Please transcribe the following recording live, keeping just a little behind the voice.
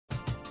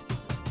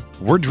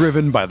We're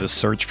driven by the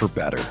search for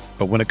better.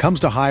 But when it comes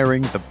to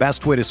hiring, the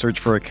best way to search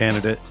for a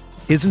candidate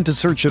isn't to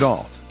search at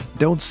all.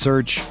 Don't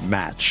search,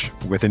 match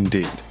with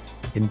Indeed.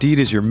 Indeed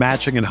is your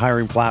matching and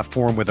hiring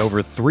platform with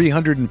over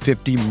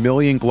 350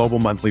 million global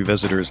monthly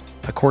visitors,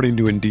 according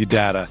to Indeed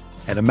data,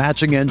 and a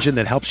matching engine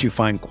that helps you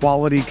find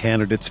quality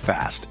candidates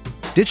fast.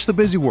 Ditch the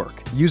busy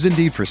work. Use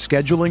Indeed for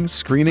scheduling,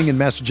 screening, and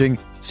messaging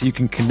so you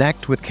can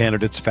connect with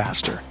candidates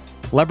faster.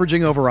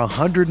 Leveraging over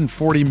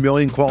 140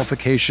 million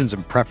qualifications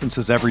and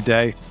preferences every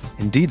day,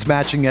 Indeed's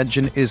matching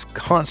engine is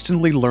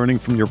constantly learning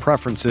from your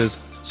preferences,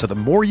 so the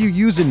more you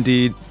use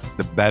Indeed,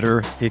 the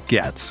better it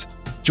gets.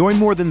 Join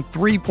more than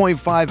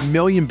 3.5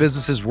 million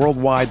businesses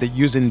worldwide that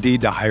use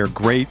Indeed to hire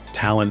great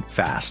talent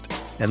fast.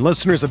 And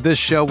listeners of this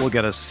show will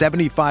get a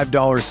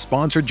 $75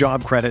 sponsored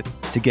job credit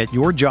to get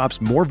your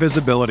jobs more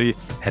visibility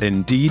at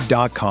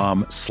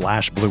Indeed.com/Blue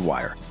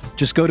Wire.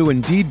 Just go to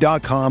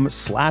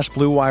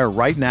Indeed.com/Blue Wire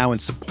right now and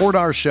support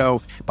our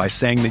show by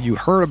saying that you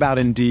heard about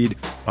Indeed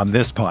on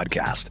this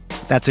podcast.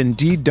 That's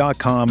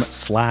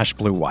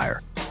Indeed.com/Blue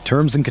Wire.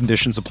 Terms and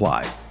conditions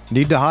apply.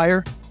 Need to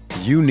hire?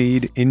 You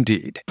need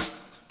Indeed.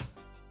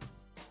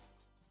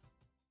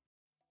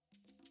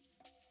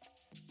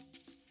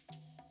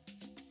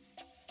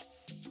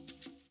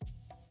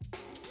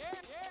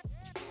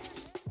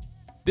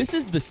 This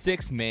is the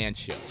Sixth Man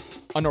Show,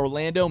 an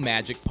Orlando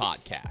Magic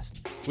podcast,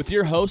 with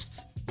your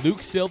hosts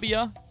Luke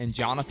Sylvia and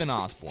Jonathan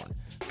Osborne,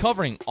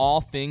 covering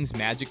all things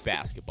Magic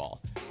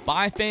basketball.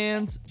 By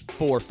fans,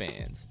 for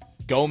fans.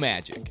 Go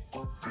Magic.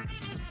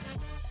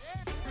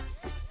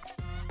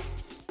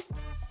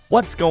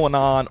 What's going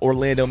on,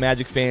 Orlando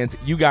Magic fans?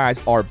 You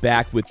guys are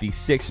back with the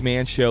Sixth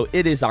Man Show.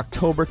 It is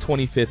October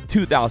 25th,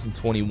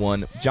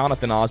 2021.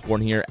 Jonathan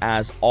Osborne here.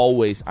 As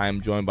always, I am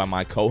joined by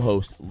my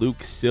co-host,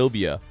 Luke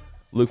Sylvia.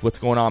 Luke, what's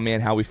going on,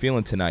 man? How we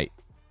feeling tonight?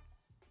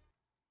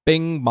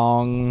 Bing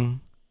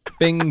bong.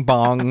 Bing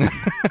bong.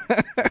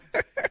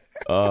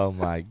 Oh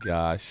my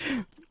gosh.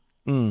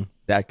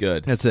 That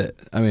good. That's it.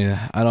 I mean,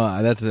 I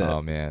don't. That's it.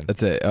 Oh man,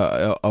 that's it.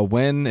 A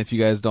win. If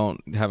you guys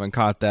haven't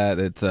caught that,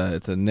 it's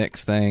a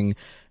Knicks thing.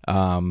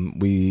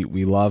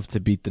 We love to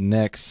beat the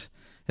Knicks,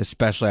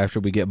 especially after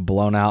we get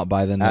blown out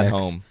by the Knicks. At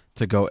home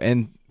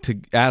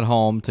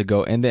to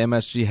go into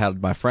MSG.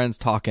 Had my friends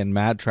talking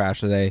mad trash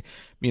today.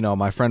 You know,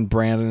 my friend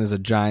Brandon is a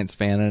Giants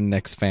fan and a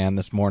Knicks fan.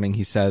 This morning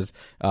he says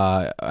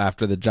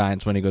after the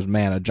Giants win, he goes,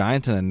 "Man, a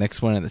Giants and a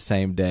Knicks win in the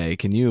same day.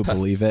 Can you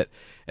believe it?"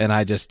 And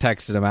I just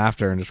texted him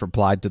after and just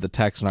replied to the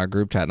text in our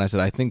group chat, and I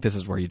said, "I think this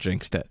is where you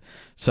jinxed it."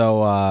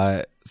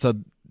 So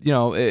you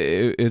know,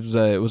 it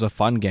was a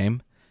fun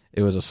game.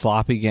 It was a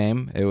sloppy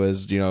game. It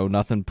was, you know,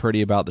 nothing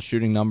pretty about the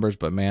shooting numbers,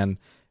 but man,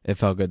 it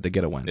felt good to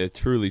get a win. It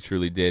truly,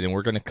 truly did. And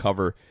we're going to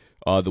cover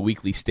the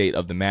weekly state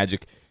of the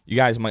Magic. You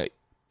guys might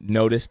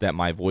notice that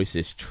my voice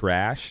is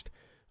trashed.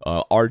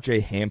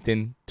 RJ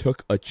Hampton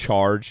took a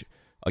charge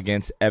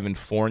against Evan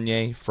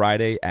Fournier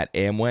Friday at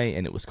Amway,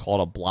 and it was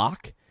called a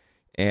block.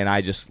 And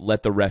I just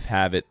let the ref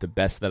have it the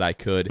best that I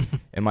could,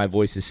 and my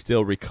voice is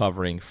still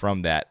recovering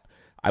from that.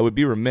 I would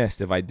be remiss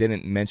if I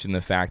didn't mention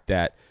the fact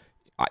that,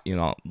 you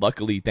know,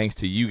 luckily, thanks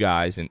to you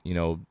guys, and, you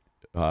know,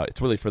 it's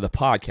really for the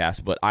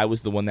podcast, but I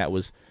was the one that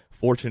was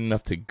fortunate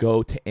enough to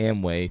go to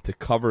Amway to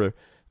cover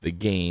the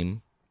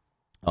game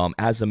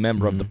as a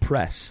member of the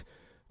press.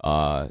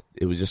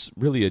 It was just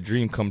really a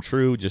dream come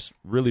true, just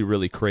really,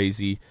 really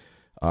crazy.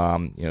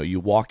 You know,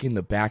 you walk in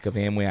the back of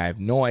Amway, I have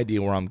no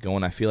idea where I'm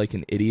going. I feel like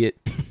an idiot.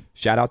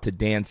 Shout out to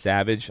Dan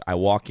Savage. I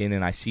walk in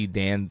and I see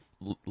Dan,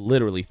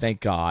 literally, thank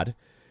God.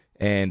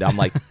 And I'm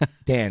like,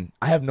 Dan,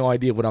 I have no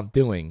idea what I'm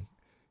doing.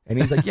 And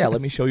he's like, yeah,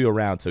 let me show you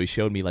around. So he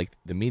showed me like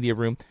the media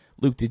room.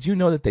 Luke, did you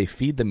know that they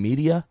feed the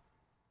media?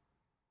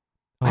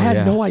 I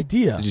had no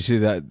idea. Did you see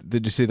that?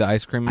 Did you see the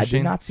ice cream machine? I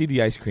did not see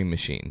the ice cream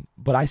machine,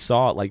 but I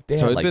saw it. Like they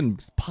had like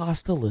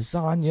pasta,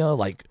 lasagna,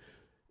 like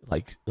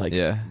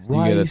yeah.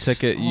 rice. You get a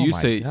ticket. You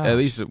used to, gosh. at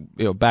least,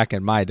 you know, back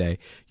in my day,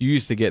 you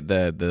used to get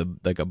the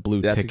like a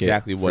blue That's ticket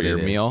exactly for what your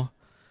it is. meal.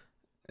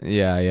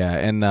 Yeah,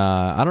 and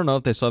I don't know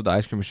if they still have the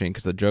ice cream machine,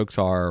 because the jokes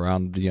are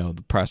around, you know,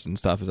 the press and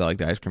stuff is that like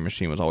the ice cream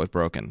machine was always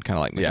broken, kind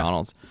of like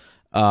McDonald's.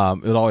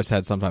 It always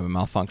had some type of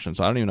malfunction,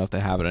 so I don't even know if they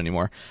have it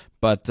anymore.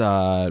 But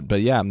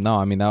yeah, no,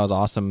 I mean, that was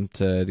awesome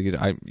to get.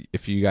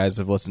 If you guys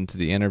have listened to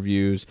the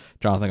interviews,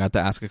 Jonathan got to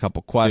ask a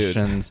couple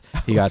questions.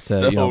 Dude, he got to,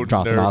 so you know,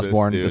 Jonathan nervous,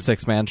 Osborne, dude. the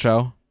Sixth Man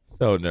Show.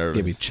 So nervous.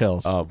 Give me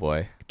chills. Oh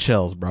boy,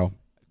 chills, bro.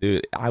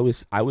 Dude, I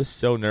was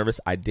so nervous.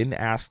 I didn't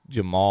ask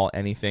Jamal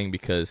anything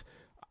because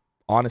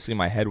honestly,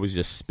 my head was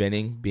just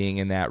spinning being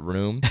in that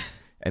room.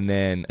 And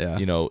then,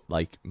 you know,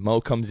 like Mo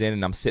comes in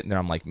and I'm sitting there.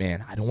 I'm like,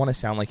 man, I don't want to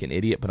sound like an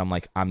idiot, but I'm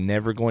like, I'm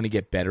never going to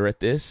get better at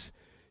this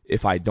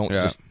if I don't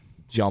just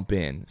jump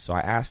in. So I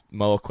asked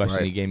Mo a question.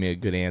 Right. He gave me a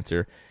good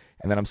answer.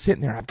 And then I'm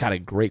sitting there. I've got a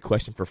great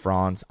question for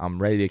Franz. I'm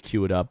ready to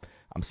cue it up.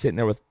 I'm sitting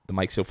there with the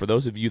mic. So for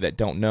those of you that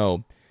don't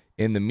know,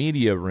 in the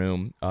media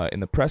room, in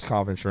the press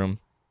conference room,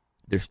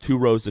 there's 2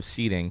 rows of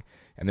seating,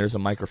 and there's a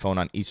microphone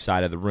on each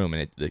side of the room,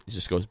 and it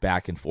just goes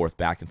back and forth,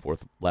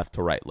 left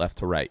to right, left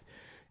to right.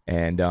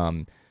 And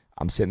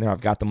I'm sitting there. I've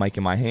got the mic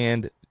in my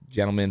hand.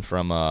 Gentleman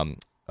from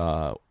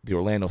the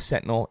Orlando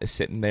Sentinel is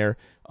sitting there.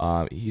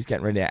 He's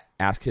getting ready to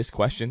ask his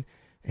question,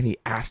 and he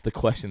asked the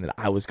question that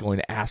I was going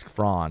to ask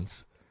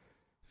Franz.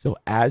 So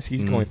as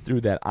he's going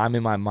through that, I'm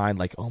in my mind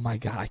like, oh my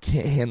God, I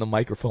can't hand the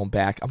microphone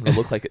back. I'm going to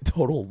look like a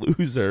total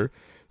loser.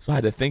 So I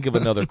had to think of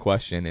another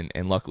question,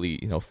 and luckily,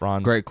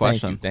 Franz. Great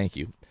question. Thank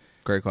you.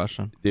 Great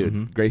question,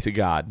 dude. Grace of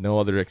God, no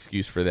other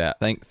excuse for that.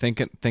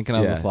 Thinking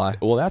on the fly.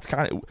 Well, that's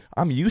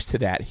I'm used to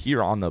that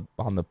here on the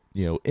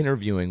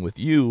interviewing with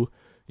you.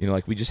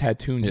 Like we just had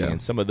Tunji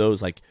and some of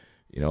those, like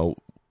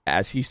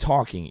as he's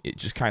talking, it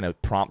just kind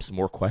of prompts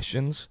more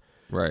questions.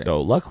 Right.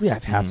 So luckily,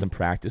 I've had some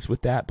practice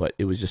with that, but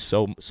it was just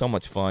so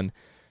much fun,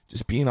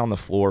 just being on the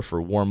floor for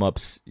warm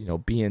ups.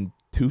 Being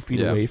 2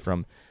 feet away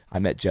from. I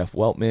met Jeff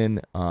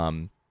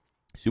Weltman.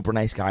 Super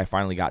nice guy.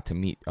 Finally got to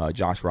meet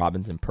Josh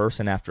Robbins in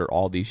person after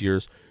all these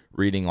years,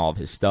 reading all of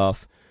his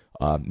stuff.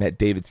 Met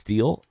David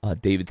Steele.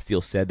 David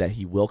Steele said that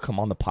he will come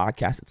on the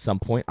podcast at some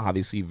point.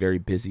 Obviously, very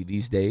busy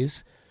these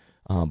days,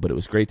 but it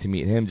was great to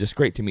meet him. Just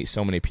great to meet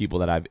so many people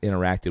that I've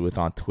interacted with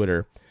on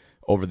Twitter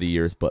over the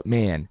years. But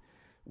man,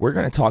 we're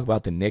going to talk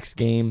about the Knicks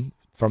game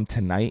from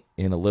tonight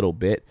in a little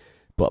bit.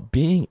 But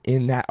being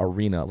in that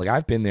arena, like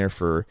I've been there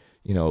for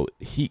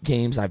Heat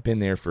games. I've been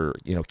there for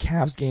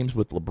Cavs games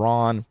with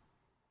LeBron.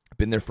 I've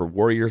been there for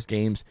Warriors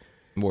games.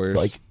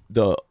 Like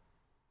the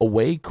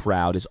away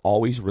crowd is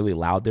always really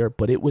loud there,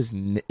 but it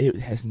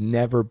has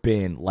never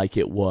been like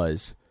it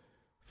was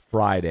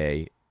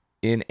Friday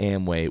in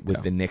Amway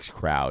with the Knicks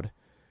crowd.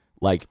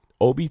 Like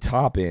Obi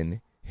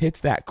Toppin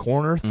hits that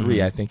corner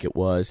three, I think it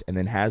was, and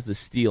then has the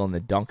steal and the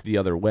dunk the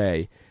other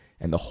way,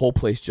 and the whole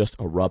place just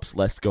erupts.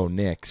 Let's go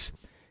Knicks.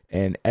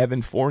 And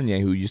Evan Fournier,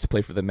 who used to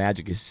play for the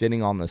Magic, is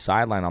sitting on the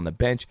sideline on the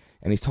bench,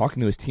 and he's talking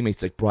to his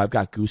teammates like, bro, I've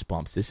got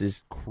goosebumps. This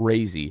is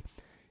crazy.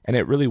 And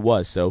it really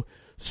was. So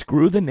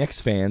screw the Knicks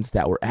fans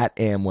that were at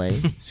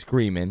Amway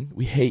screaming,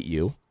 we hate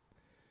you.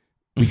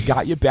 We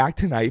got you back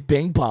tonight.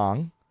 Bing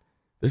bong.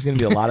 There's going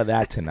to be a lot of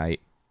that tonight.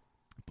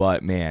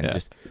 But, man,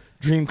 just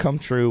dream come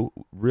true.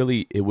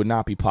 Really, it would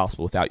not be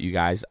possible without you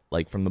guys.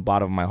 Like, from the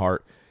bottom of my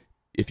heart,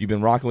 if you've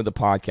been rocking with the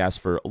podcast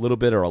for a little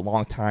bit or a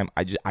long time,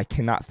 I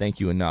cannot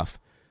thank you enough.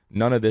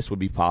 None of this would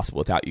be possible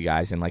without you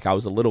guys. And like I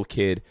was a little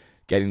kid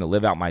getting to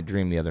live out my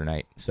dream the other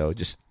night. So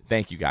just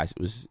thank you guys.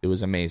 It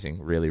was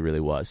amazing. Really, really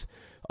was.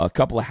 A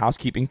couple of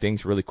housekeeping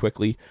things really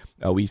quickly.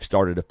 We've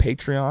started a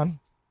Patreon.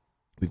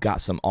 We've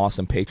got some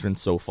awesome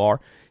patrons so far.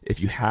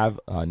 If you have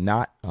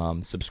not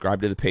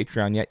subscribed to the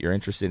Patreon yet, you're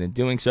interested in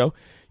doing so,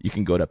 you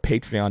can go to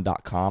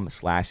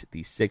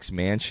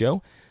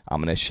patreon.com/the6manshow.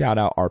 I'm going to shout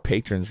out our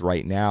patrons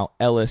right now.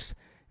 Ellis,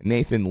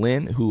 Nathan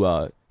Lynn,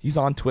 who he's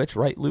on Twitch,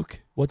 right,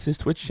 Luke? What's his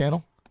Twitch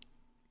channel?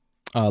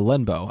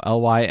 Lynbo,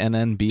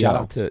 Lynnbo. Shout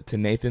out to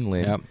Nathan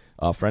Lynn,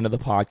 a friend of the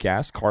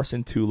podcast,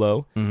 Carson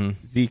Tulo,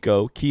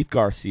 Zico, Keith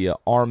Garcia,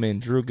 Armin,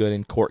 Drew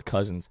Gooden, Court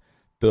Cousins.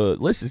 The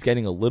list is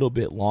getting a little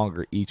bit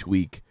longer each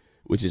week,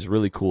 which is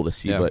really cool to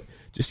see, but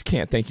just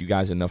can't thank you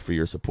guys enough for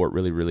your support.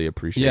 Really, really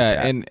appreciate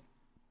that.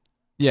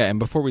 And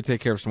before we take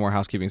care of some more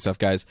housekeeping stuff,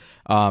 guys,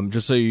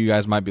 just so you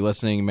guys might be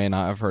listening, you may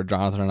not have heard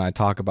Jonathan and I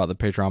talk about the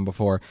Patreon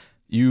before.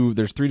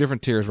 There's 3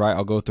 different tiers, right?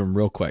 I'll go through them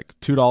real quick.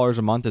 $2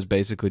 a month is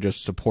basically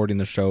just supporting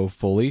the show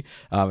fully.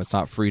 It's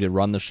not free to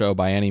run the show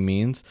by any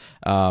means.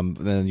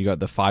 Then you got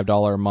the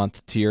 $5 a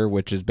month tier,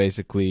 which is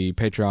basically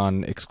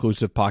Patreon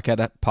exclusive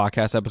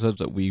podcast episodes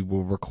that we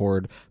will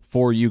record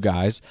for you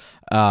guys,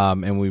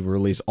 and we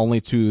release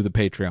only to the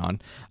Patreon.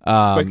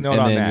 Quick note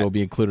on that. You'll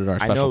be included in our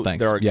special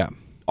thanks.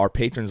 Our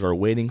patrons are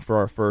waiting for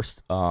our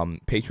first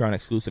Patreon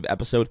exclusive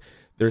episode.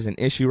 There's an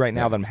issue right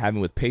now that I'm having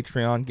with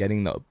Patreon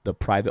getting the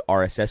private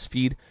RSS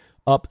feed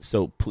up.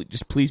 So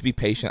please be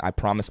patient. I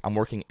promise I'm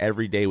working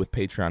every day with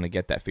Patreon to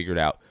get that figured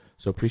out.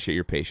 So appreciate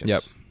your patience.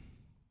 Yep.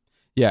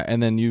 Yeah,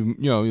 and then you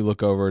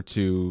look over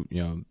to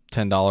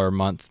 $10 a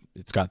month.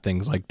 It's got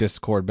things like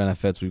Discord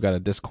benefits. We've got a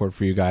Discord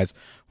for you guys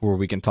where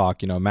we can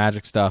talk,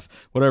 Magic stuff,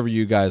 whatever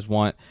you guys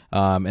want,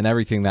 and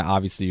everything that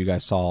obviously you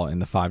guys saw in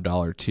the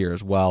 $5 tier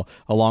as well,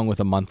 along with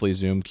a monthly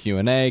Zoom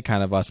Q&A,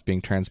 kind of us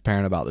being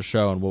transparent about the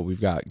show and what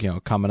we've got,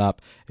 coming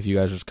up. If you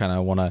guys just kind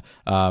of want to,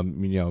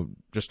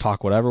 just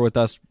talk whatever with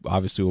us,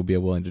 obviously we'll be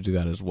willing to do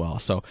that as well.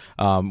 So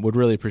would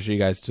really appreciate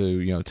you guys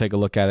to, take a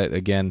look at it.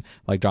 Again,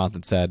 like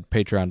Jonathan said,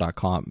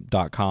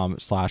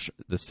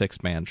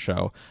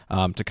 patreon.com/the6manshow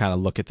to kind of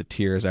look at the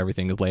tiers.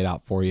 Everything is laid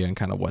out for you and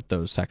kind of what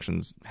those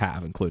sections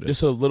have included.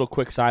 Just a little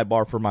quick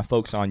sidebar for my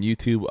folks on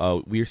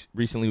YouTube.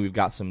 We've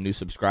got some new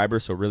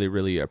subscribers, so really,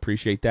 really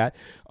appreciate that.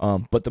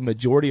 But the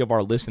majority of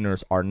our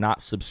listeners are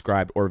not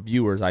subscribed, or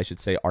viewers, I should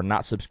say, are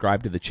not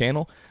subscribed to the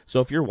channel. So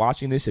if you're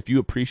watching this, if you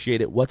appreciate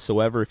it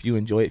whatsoever, if you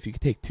enjoy it, if you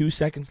could take 2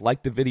 seconds,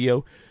 like the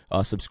video,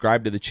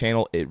 subscribe to the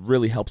channel, it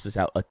really helps us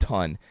out a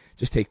ton.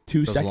 Just take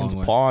 2 seconds,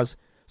 pause,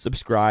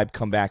 subscribe,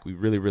 come back. We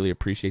really, really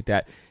appreciate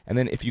that. And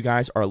then if you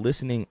guys are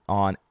listening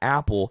on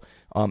Apple,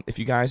 if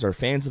you guys are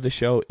fans of the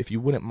show, if you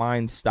wouldn't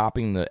mind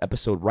stopping the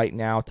episode right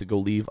now to go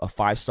leave a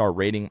 5-star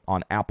rating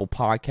on Apple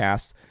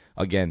Podcasts,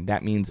 again,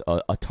 that means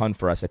a ton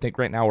for us. I think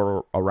right now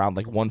we're around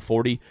like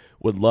 140.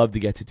 Would love to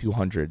get to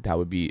 200. That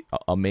would be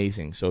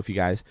amazing. So if you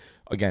guys,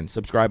 again,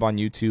 subscribe on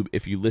YouTube.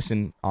 If you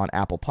listen on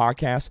Apple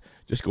Podcasts,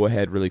 just go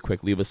ahead really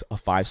quick, leave us a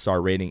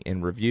 5-star rating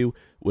and review.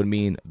 Would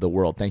mean the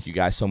world. Thank you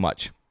guys so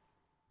much.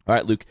 All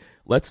right, Luke,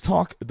 let's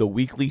talk the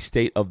weekly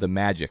state of the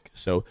Magic.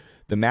 So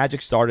the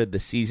Magic started the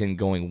season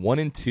going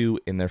 1-2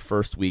 in their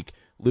first week.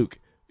 Luke,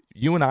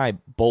 you and I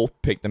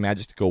both picked the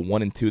Magic to go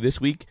 1-2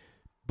 this week.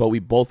 But we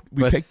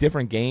picked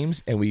different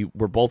games, and we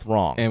were both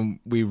wrong. And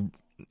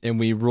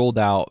we ruled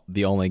out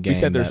the only game. We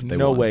said there's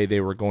no won. way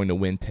they were going to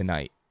win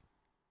tonight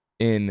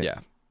in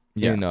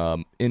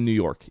New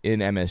York, in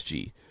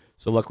MSG.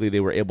 So luckily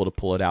they were able to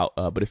pull it out.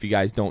 But if you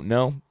guys don't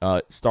know,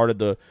 started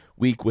the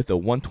week with a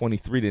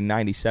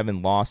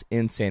 123-97 loss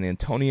in San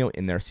Antonio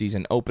in their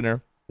season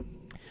opener.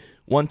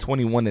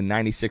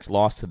 121-96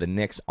 loss to the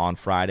Knicks on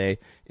Friday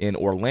in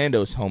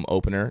Orlando's home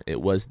opener.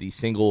 It was the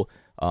single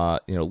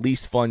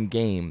least fun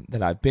game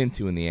that I've been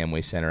to in the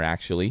Amway Center,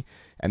 actually.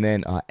 And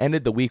then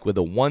ended the week with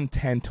a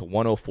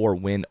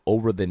 110-104 win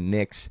over the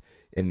Knicks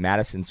in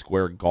Madison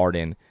Square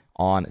Garden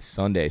on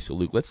Sunday. So,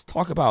 Luke, let's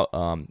talk about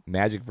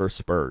Magic versus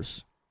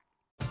Spurs.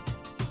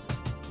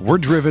 We're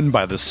driven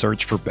by the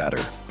search for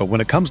better. But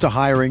when it comes to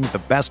hiring,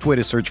 the best way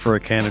to search for a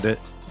candidate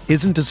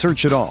isn't to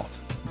search at all.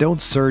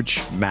 Don't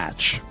search,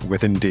 match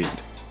with Indeed.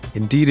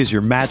 Indeed is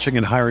your matching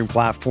and hiring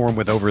platform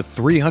with over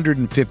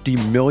 350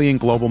 million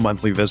global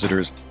monthly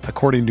visitors,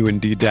 according to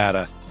Indeed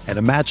data, and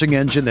a matching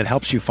engine that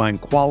helps you find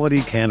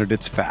quality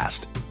candidates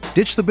fast.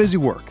 Ditch the busy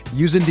work.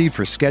 Use Indeed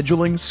for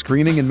scheduling,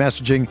 screening, and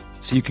messaging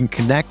so you can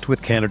connect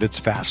with candidates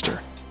faster.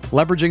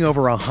 Leveraging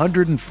over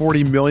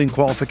 140 million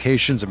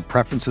qualifications and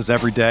preferences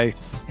every day,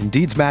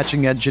 Indeed's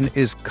matching engine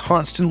is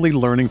constantly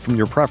learning from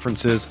your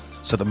preferences,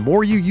 so the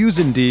more you use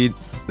Indeed,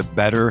 the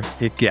better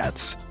it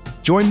gets.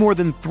 Join more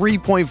than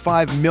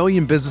 3.5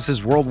 million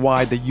businesses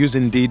worldwide that use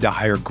Indeed to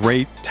hire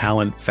great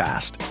talent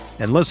fast.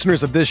 And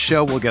listeners of this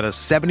show will get a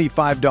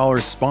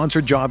 $75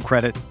 sponsored job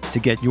credit to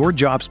get your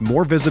jobs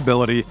more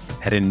visibility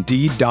at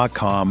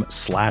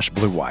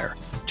Indeed.com/Blue Wire.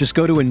 Just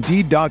go to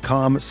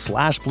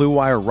Indeed.com/Blue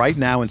Wire right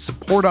now and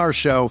support our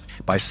show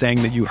by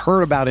saying that you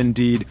heard about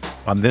Indeed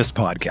on this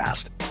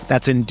podcast.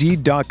 That's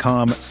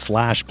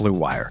Indeed.com/Blue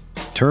Wire.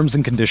 Terms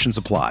and conditions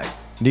apply.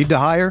 Need to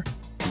hire?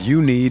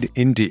 You need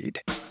Indeed.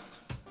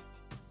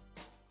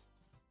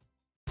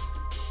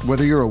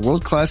 Whether you're a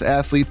world-class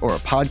athlete or a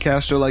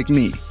podcaster like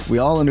me, we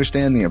all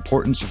understand the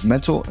importance of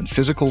mental and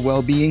physical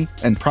well-being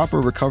and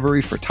proper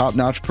recovery for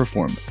top-notch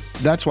performance.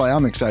 That's why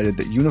I'm excited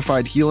that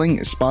Unified Healing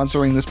is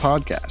sponsoring this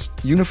podcast.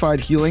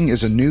 Unified Healing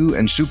is a new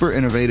and super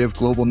innovative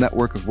global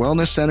network of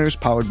wellness centers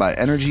powered by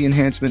Energy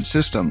Enhancement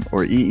System,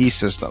 or EE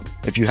System.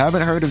 If you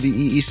haven't heard of the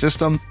EE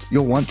System,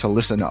 you'll want to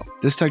listen up.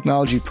 This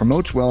technology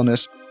promotes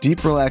wellness,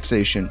 deep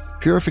relaxation,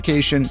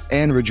 purification,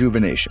 and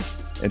rejuvenation.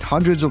 At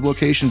hundreds of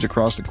locations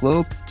across the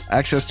globe,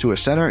 access to a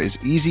center is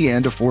easy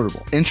and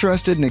affordable.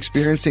 Interested in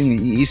experiencing the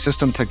EE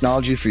System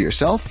technology for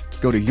yourself?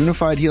 Go to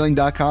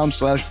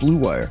unifiedhealing.com/Blue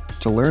Wire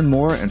to learn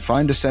more and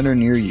find a center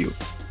near you.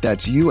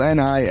 That's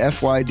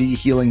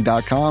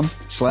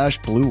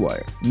UNIFYDhealing.com/Blue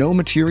Wire. No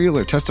material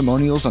or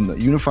testimonials on the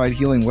Unified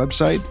Healing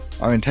website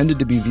are intended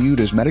to be viewed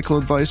as medical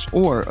advice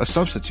or a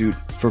substitute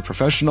for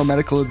professional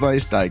medical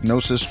advice,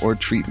 diagnosis, or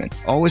treatment.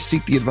 Always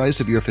seek the advice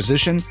of your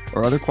physician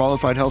or other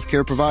qualified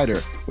healthcare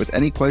provider with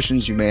any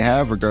questions you may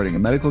have regarding a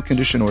medical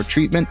condition or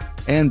treatment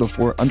and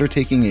before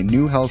undertaking a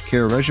new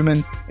healthcare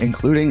regimen,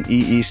 including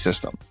EE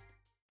System.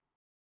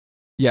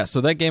 Yeah,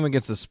 so that game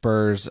against the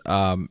Spurs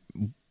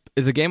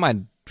is a game I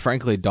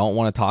frankly don't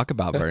want to talk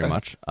about very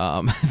much.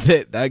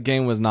 That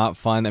game was not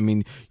fun. I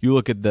mean, you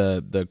look at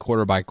the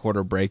quarter by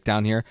quarter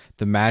breakdown here,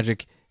 the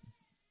Magic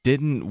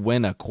didn't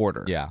win a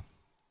quarter. Yeah.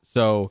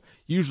 So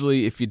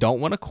usually if you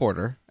don't win a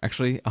quarter,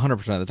 actually 100%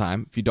 of the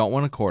time, if you don't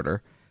win a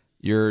quarter,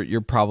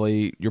 you're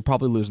probably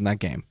losing that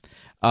game.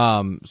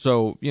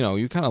 So,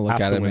 you kind of look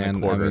at it,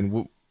 man. I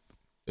mean,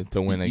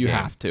 to win a game. You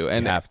have to.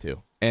 And you have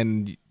to.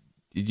 And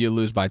you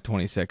lose by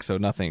 26, so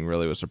nothing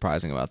really was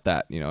surprising about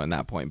that, in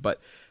that point.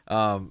 But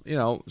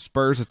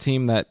Spurs, a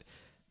team that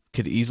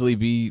could easily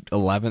be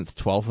 11th,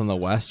 12th in the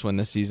West when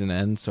this season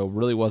ends, so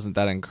really wasn't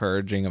that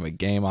encouraging of a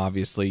game.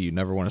 Obviously, you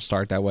never want to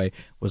start that way.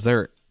 Was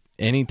there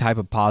any type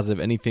of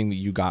positive, anything that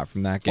you got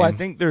from that game? Well, I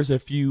think there's a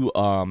few,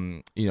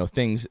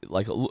 things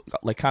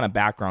like kind of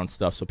background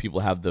stuff, so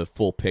people have the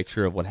full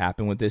picture of what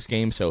happened with this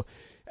game. So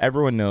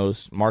everyone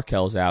knows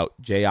Markel's out,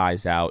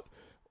 J.I.'s out,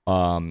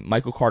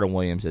 Michael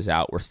Carter-Williams is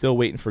out. We're still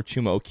waiting for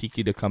Chuma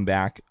Okeke to come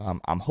back.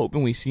 I'm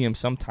hoping we see him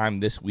sometime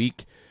this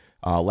week.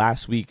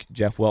 Last week,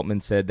 Jeff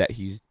Weltman said that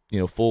he's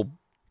full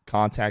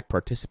contact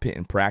participant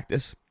in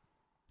practice.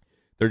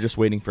 They're just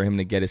waiting for him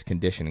to get his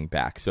conditioning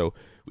back. So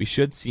we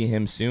should see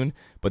him soon.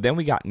 But then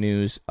we got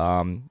news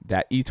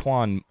that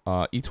Etuan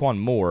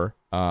Moore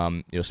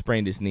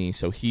sprained his knee,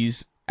 so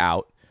he's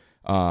out.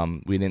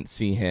 We didn't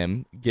see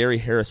him. Gary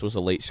Harris was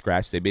a late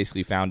scratch. They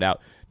basically found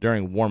out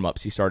during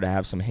warm-ups, he started to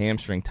have some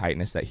hamstring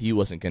tightness that he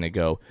wasn't going to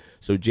go.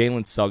 So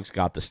Jalen Suggs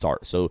got the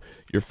start. So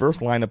your first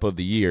lineup of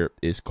the year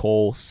is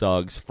Cole,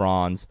 Suggs,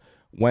 Franz,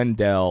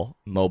 Wendell,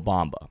 Mo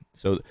Bamba.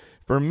 So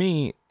for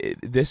me,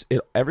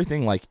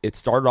 everything, like, it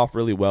started off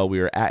really well. We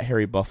were at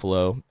Harry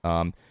Buffalo.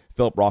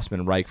 Philip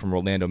Rossman Reich from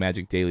Orlando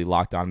Magic Daily,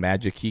 Locked On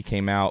Magic, he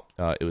came out.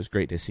 It was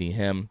great to see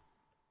him.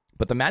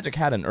 But the Magic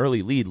had an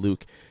early lead,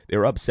 Luke. They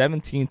were up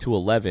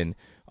 17-11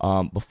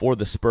 before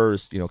the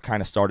Spurs,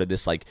 kind of started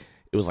this, like,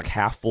 it was like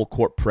half full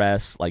court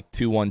press, like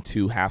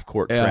 2-1-2 half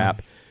court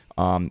trap.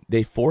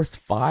 They forced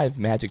 5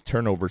 Magic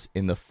turnovers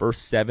in the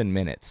first 7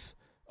 minutes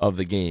of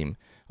the game.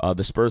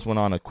 The Spurs went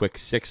on a quick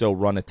 6-0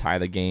 run to tie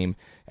the game,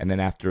 and then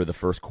after the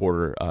first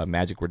quarter,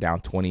 Magic were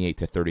down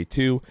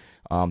 28-32,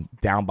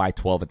 down by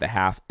 12 at the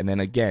half, and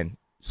then again,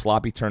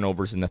 sloppy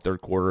turnovers in the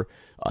third quarter,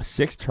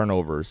 6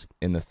 turnovers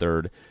in the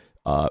third.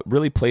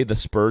 Really played the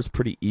Spurs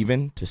pretty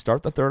even to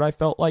start the third, I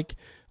felt like,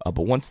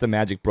 but once the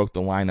Magic broke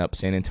the lineup,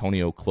 San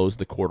Antonio closed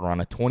the quarter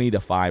on a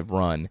 20-5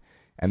 run,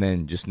 and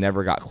then just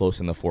never got close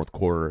in the fourth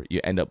quarter.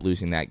 You end up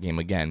losing that game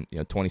again,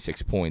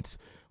 26 points,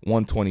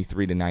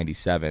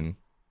 123-97.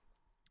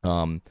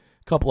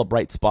 Couple of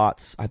bright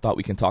spots. I thought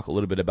we can talk a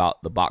little bit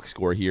about the box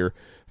score here.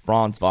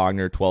 Franz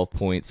Wagner, 12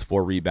 points,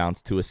 4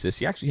 rebounds, 2 assists.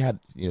 He actually had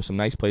some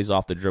nice plays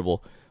off the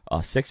dribble,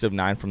 6 of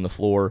 9 from the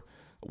floor.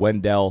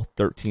 Wendell,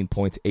 13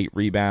 points, 8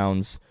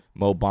 rebounds.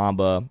 Mo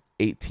Bamba,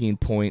 18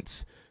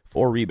 points,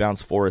 4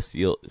 rebounds, 4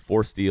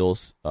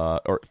 steals,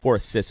 or 4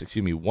 assists,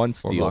 1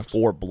 steal,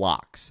 4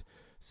 blocks.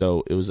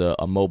 So it was a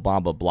Mo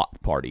Bamba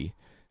block party.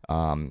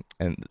 And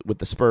with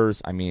the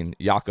Spurs,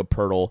 Jakob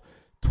Poeltl,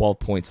 12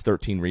 points,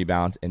 13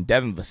 rebounds, and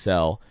Devin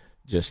Vassell,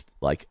 just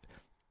like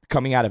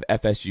coming out of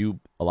FSU,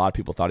 a lot of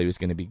people thought he was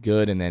going to be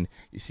good, and then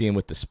you see him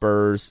with the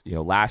Spurs,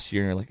 last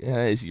year, and you're like,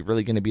 is he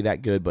really going to be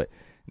that good? But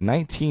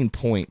 19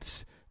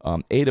 points,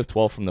 8 of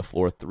 12 from the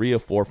floor, 3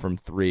 of 4 from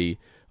 3.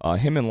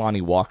 Him and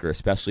Lonnie Walker,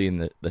 especially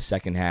in the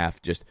second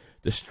half, just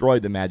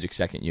destroyed the Magic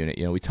second unit.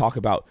 We talk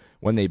about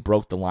when they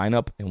broke the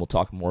lineup, and we'll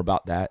talk more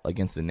about that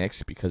against the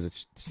Knicks because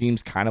it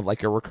seems kind of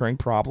like a recurring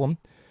problem.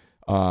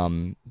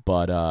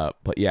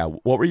 But yeah,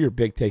 what were your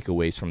big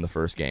takeaways from the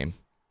first game?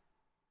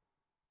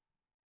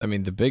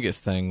 The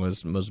biggest thing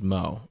was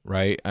Mo,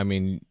 right?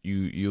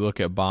 You look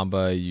at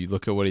Bamba, you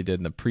look at what he did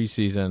in the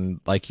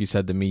preseason. Like you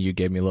said to me, you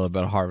gave me a little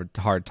bit of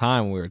hard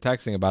time when we were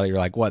texting about it. You're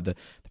like, what, the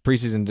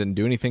preseason didn't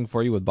do anything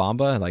for you with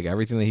Bamba? Like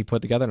everything that he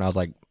put together? And I was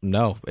like,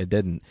 no, it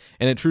didn't.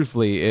 And it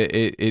truthfully,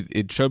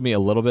 it showed me a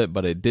little bit,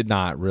 but it did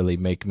not really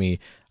make me.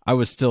 I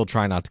was still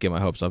trying not to get my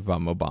hopes up about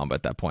Mo Bamba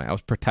at that point. I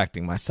was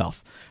protecting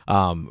myself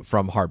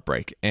from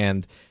heartbreak.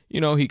 And,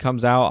 he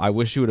comes out. I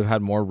wish he would have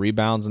had more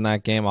rebounds in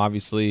that game,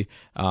 obviously,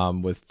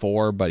 with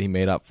 4, but he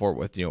made up for it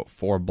with,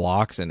 4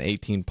 blocks and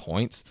 18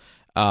 points.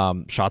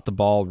 Shot the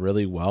ball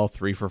really well,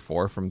 3 for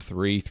 4 from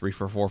 3, 3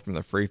 for 4 from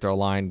the free throw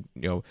line,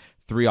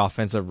 3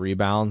 offensive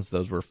rebounds.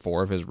 Those were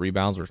 4 of his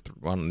rebounds were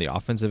on the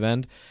offensive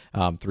end,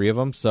 3 of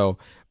them. So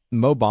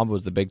Mo Bamba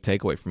was the big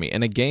takeaway for me.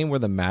 In a game where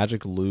the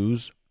Magic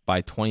lose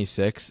by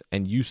 26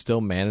 and you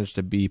still manage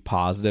to be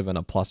positive and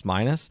a plus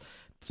minus,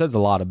 says a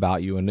lot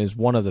about you and is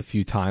one of the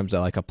few times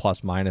that like a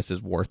plus minus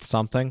is worth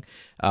something.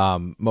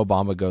 Mo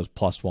Bamba goes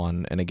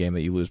 +1 in a game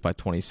that you lose by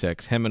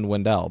 26. Him and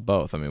Wendell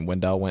both.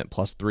 Wendell went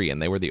 +3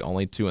 and they were the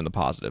only 2 in the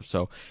positive.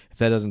 So if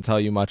that doesn't tell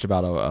you much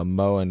about a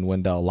Mo and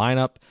Wendell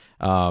lineup,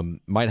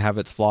 might have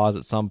its flaws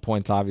at some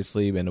points,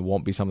 obviously, and it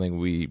won't be something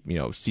we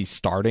see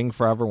starting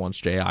forever once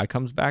J.I.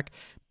 comes back.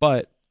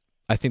 But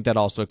I think that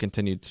also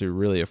continued to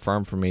really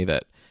affirm for me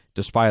that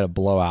despite a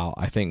blowout,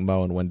 I think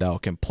Mo and Wendell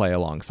can play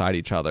alongside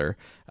each other,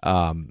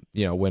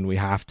 when we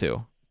have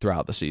to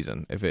throughout the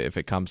season, if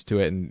it comes to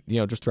it, and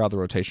just throughout the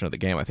rotation of the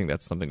game. I think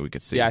that's something we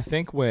could see. Yeah, I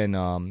think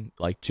when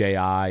like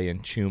J.I.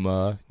 and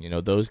Chuma,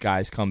 those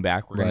guys come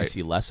back, we're going to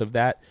see less of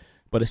that.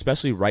 But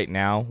especially right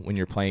now, when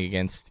you're playing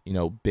against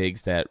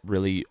bigs that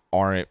really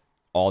aren't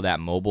all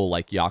that mobile,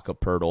 like Jakob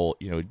Poeltl,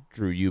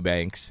 Drew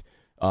Eubanks.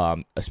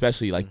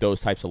 Especially like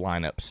those types of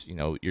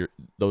lineups,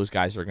 those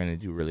guys are going to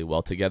do really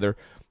well together.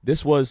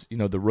 This was,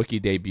 the rookie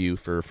debut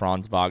for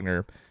Franz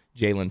Wagner,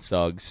 Jalen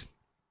Suggs.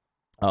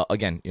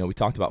 Again, we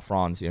talked about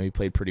Franz, he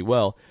played pretty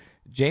well.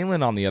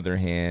 Jalen, on the other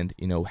hand,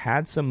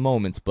 had some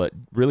moments, but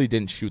really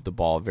didn't shoot the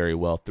ball very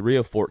well. 3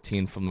 of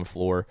 14 from the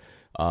floor,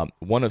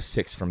 1 of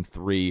 6 from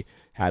 3,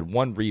 had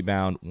 1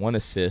 rebound, 1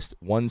 assist,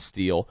 1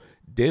 steal.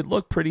 Did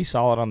look pretty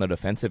solid on the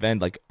defensive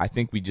end. Like, I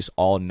think we just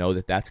all know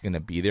that that's going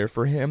to be there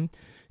for him.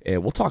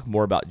 And we'll talk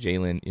more about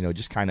Jalen,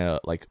 just kind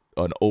of like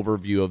an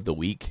overview of the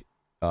week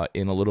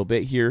in a little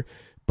bit here.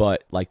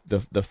 But like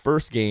the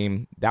first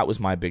game, that was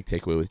my big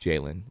takeaway with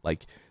Jalen.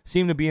 Like,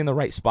 seemed to be in the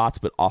right spots,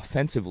 but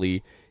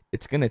offensively,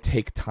 it's going to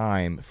take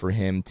time for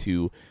him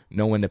to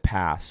know when to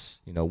pass,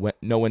 know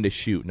when to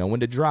shoot, know when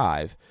to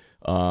drive,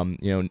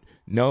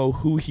 know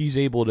who he's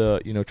able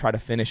to, try to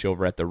finish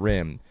over at the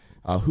rim,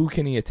 who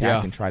can he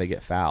attack and try to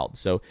get fouled.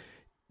 So.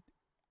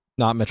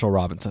 Not Mitchell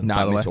Robinson.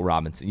 Not Mitchell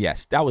Robinson.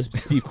 Yes, that was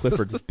Steve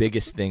Clifford's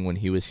biggest thing when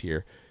he was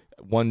here.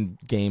 One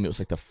game, it was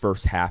like the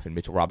first half, and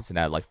Mitchell Robinson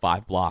had like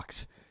 5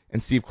 blocks.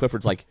 And Steve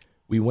Clifford's like,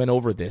 we went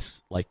over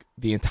this like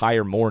the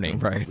entire morning,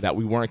 right, that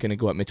we weren't going to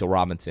go at Mitchell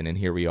Robinson, and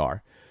here we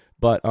are.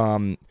 But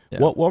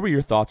what were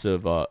your thoughts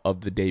of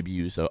the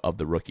debuts of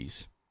the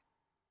rookies?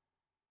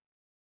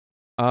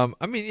 I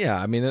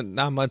mean,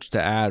 not much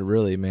to add,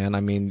 really, man.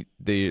 I mean,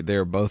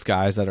 they're both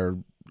guys that are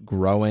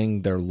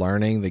growing, they're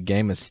learning. The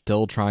game is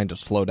still trying to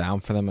slow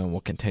down for them and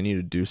will continue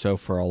to do so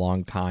for a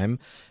long time.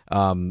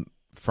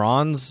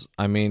 Franz,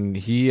 I mean,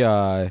 he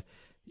had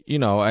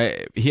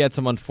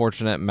some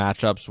unfortunate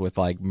matchups with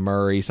like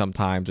Murray.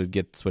 Sometimes would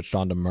get switched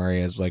on to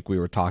Murray, as like we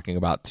were talking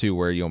about too,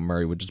 where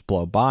Murray would just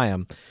blow by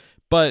him.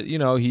 But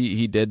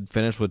he did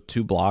finish with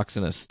 2 blocks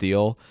and a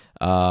steal.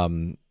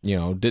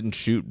 Didn't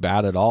shoot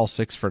bad at all.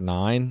 6 for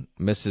 9,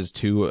 misses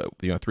 2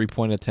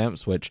 3-point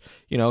attempts, which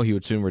he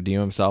would soon redeem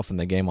himself in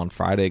the game on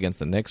Friday against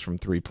the Knicks from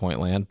 3-point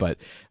land. But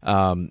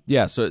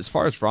so as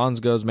far as Franz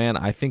goes, man,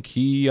 I think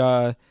he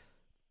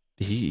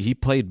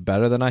played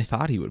better than I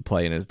thought he would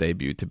play in his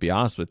debut, to be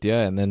honest with you.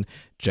 And then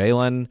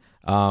Jalen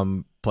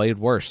played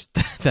worse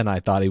than I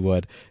thought he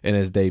would in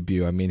his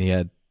debut. I mean, he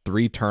had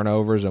 3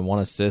 turnovers and 1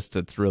 assist.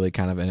 It's really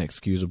kind of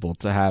inexcusable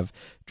to have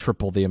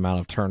triple the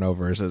amount of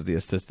turnovers as the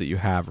assists that you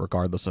have,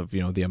 regardless of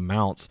the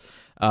amounts.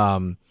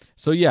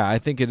 I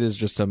think it is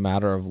just a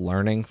matter of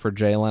learning for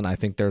Jalen. I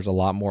think there's a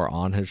lot more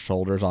on his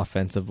shoulders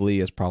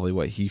offensively, is probably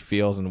what he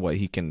feels and what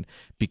he can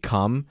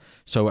become.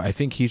 So I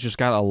think he's just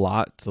got a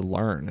lot to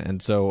learn. And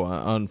so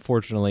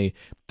unfortunately,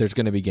 there's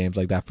going to be games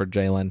like that for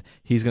Jalen.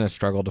 He's going to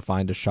struggle to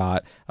find a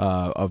shot.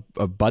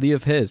 A buddy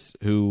of his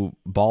who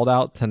balled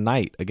out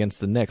tonight against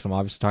the Knicks, I'm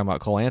obviously talking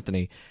about Cole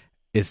Anthony,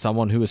 is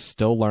someone who is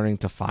still learning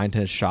to find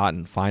his shot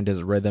and find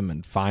his rhythm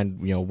and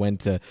find when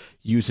to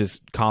use his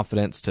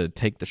confidence to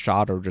take the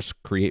shot or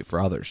just create for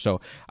others.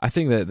 So I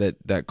think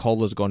that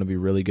Cole is going to be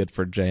really good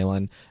for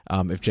Jalen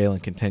if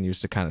Jalen continues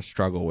to kind of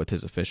struggle with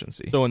his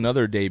efficiency. So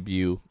another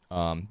debut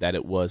that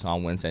it was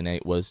on Wednesday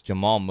night was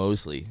Jamal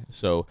Mosley.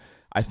 So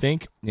I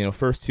think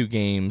first 2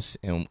 games,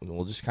 and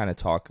we'll just kind of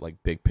talk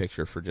like big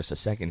picture for just a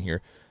second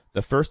here.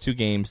 The first 2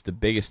 games, the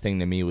biggest thing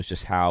to me was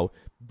just how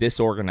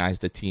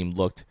disorganized the team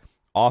looked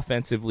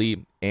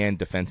offensively and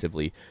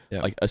defensively.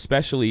 Like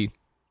especially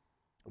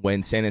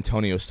when San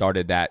Antonio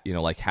started that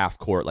like half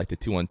court, like the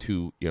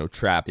 2-on-2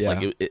 trap.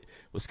 Like it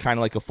was kind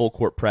of like a full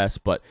court press,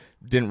 but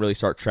didn't really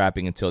start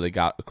trapping until they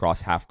got across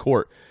half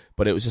court.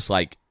 But it was just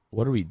like,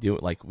 what are we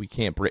doing? Like, we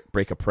can't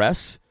break a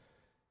press.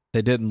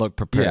 They didn't look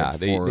prepared. Yeah,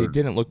 they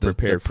didn't look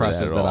prepared the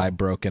presses for that, that I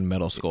broke in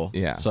middle school.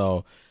 Yeah,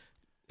 so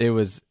it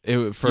was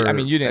for. I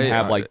mean, you didn't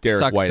have like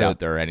Derek White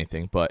out there or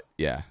anything, but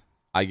yeah.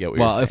 I get what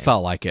you're saying. Well, it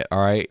felt like it, all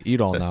right? You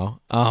don't know.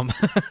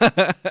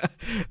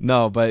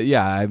 No, but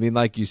yeah, I mean,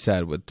 like you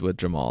said with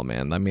Jamal,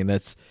 man, I mean,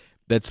 that's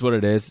what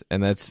it is,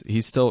 and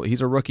he's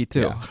a rookie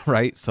too,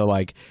 right? So,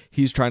 like,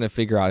 he's trying to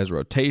figure out his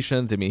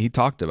rotations. I mean, he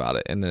talked about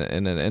it in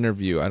an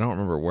interview. I don't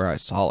remember where I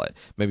saw it.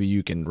 Maybe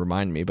you can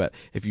remind me, but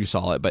if you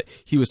saw it. But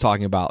he was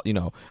talking about,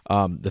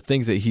 the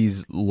things that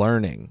he's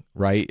learning,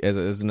 right?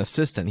 As an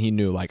assistant, he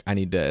knew, like, I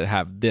need to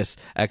have this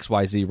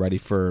XYZ ready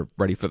for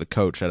the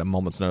coach at a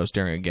moment's notice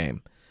during a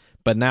game.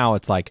 But now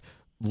it's like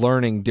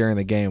learning during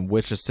the game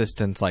which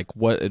assistants, like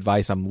what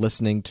advice I'm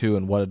listening to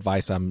and what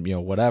advice I'm,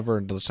 whatever,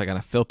 and just like kind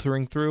of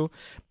filtering through,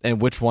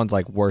 and which one's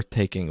like worth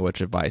taking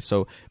which advice.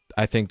 So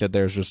I think that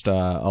there's just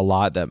a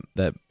lot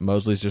that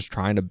Mosley's just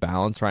trying to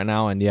balance right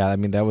now. And yeah, I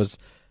mean, that was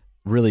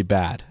really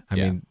bad. I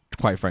mean,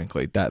 quite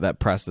frankly, that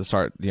press to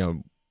start,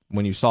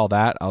 when you saw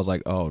that, I was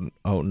like, oh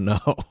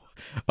no.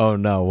 Oh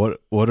no!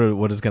 What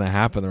is going to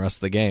happen the rest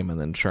of the game? And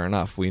then, sure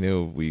enough,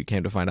 we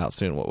came to find out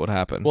soon what would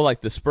happen. Well,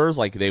 like the Spurs,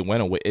 like they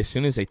went away as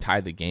soon as they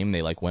tied the game.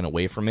 They like went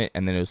away from it,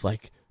 and then it was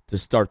like to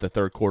start the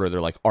third quarter.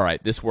 They're like, "All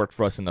right, this worked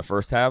for us in the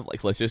first half.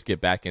 Like, let's just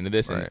get back into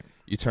this." Right. And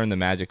you turn the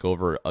Magic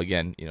over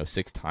again,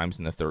 6 times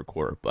in the third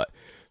quarter. But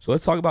so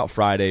let's talk about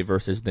Friday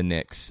versus the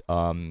Knicks.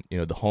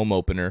 The home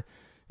opener.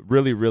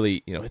 Really,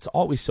 really, it's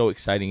always so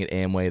exciting at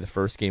Amway, the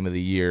first game of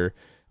the year.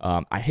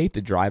 I hate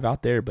the drive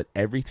out there, but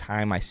every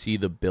time I see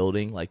the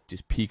building like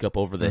just peek up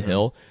over the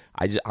hill,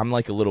 I'm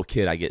like a little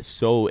kid. I get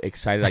so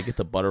excited. I get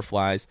the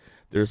butterflies.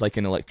 There's like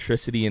an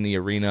electricity in the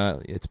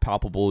arena. It's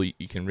palpable.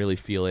 You can really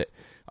feel it.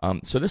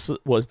 So this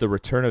was the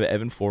return of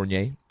Evan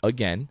Fournier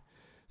again.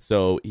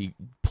 So he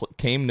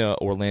came to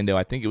Orlando,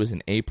 I think it was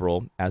in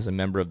April, as a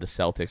member of the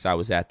Celtics. I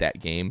was at that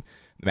game.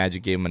 The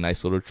Magic gave him a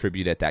nice little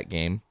tribute at that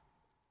game.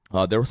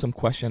 There was some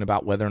question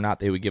about whether or not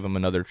they would give him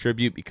another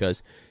tribute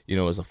because, it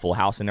was a full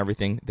house and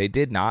everything. They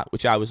did not,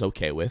 which I was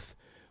okay with.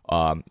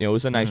 It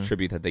was a nice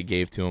tribute that they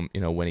gave to him,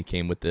 when he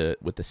came with the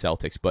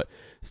Celtics. But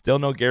still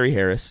no Gary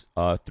Harris.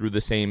 Threw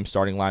the same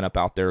starting lineup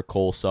out there: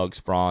 Cole, Suggs,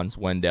 Franz,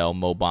 Wendell,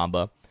 Mo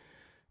Bamba.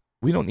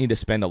 We don't need to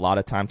spend a lot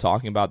of time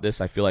talking about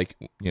this. I feel like,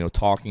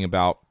 talking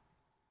about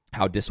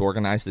how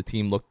disorganized the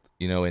team looked,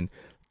 and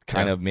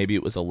kind of maybe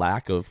it was a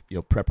lack of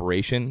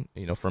preparation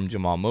from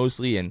Jamal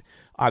Mosley, and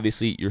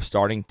obviously you're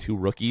starting 2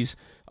 rookies.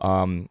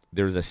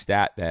 There's a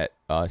stat that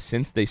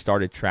since they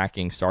started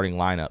tracking starting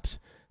lineups,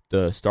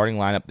 the starting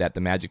lineup that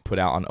the Magic put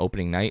out on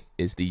opening night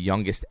is the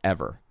youngest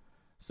ever.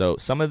 So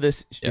some of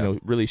this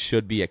really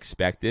should be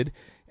expected,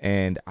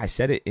 And I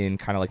said it in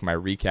kind of like my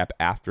recap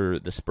after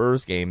the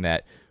Spurs game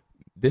that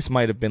this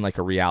might have been like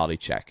a reality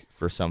check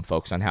for some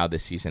folks on how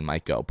this season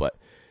might go. But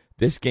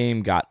this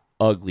game got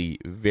ugly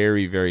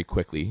very, very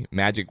quickly.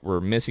 Magic were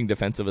missing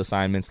defensive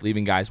assignments,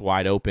 leaving guys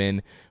wide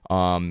open.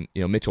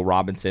 Mitchell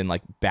Robinson,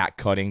 like back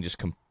cutting,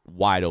 just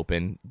wide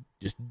open,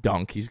 just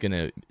dunk. He's going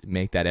to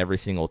make that every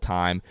single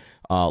time.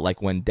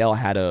 Like when Dell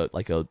had a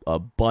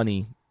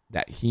bunny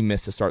that he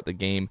missed to start the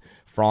game,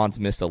 Franz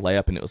missed a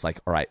layup, and it was like,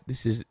 all right,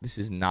 this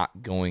is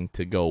not going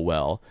to go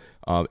well.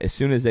 As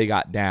soon as they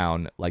got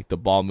down, like the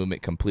ball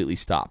movement completely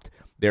stopped.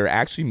 They were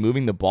actually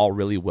moving the ball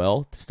really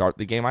well to start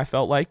the game, I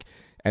felt like,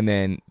 and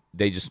then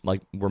they just like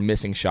were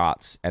missing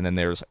shots. And then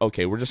there's,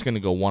 okay, we're just going to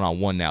go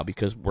one-on-one now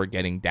because we're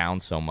getting down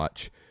so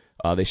much.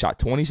 They shot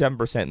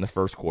 27% in the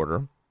first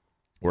quarter.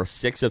 We're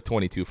 6 of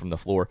 22 from the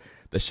floor.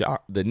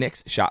 The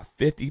Knicks shot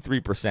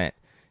 53%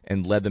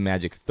 and led the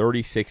Magic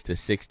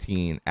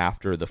 36-16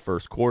 after the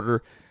first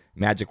quarter.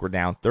 Magic were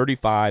down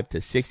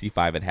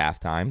 35-65 at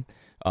halftime.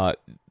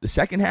 The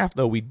second half,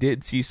 though, we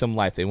did see some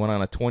life. They went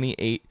on a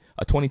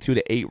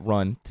 22-8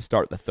 run to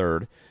start the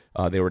third.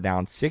 They were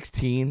down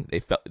 16.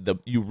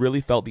 You really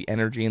felt the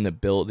energy in the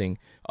building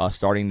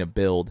starting to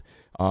build.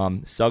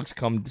 Suggs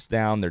comes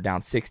down. They're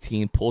down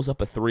 16. Pulls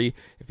up a 3.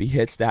 If he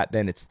hits that,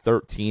 then it's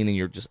 13, and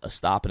you're just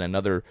stopping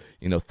another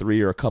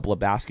 3 or a couple of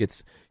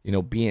baskets.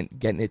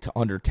 Getting it to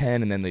under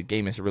 10, and then the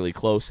game is really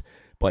close.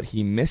 But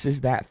he misses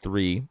that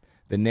 3.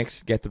 The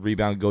Knicks get the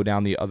rebound, go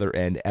down the other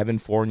end. Evan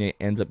Fournier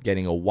ends up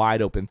getting a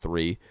wide-open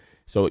 3.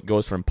 So it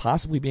goes from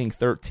possibly being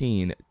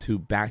 13 to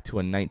back to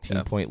a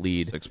 19-point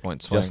lead.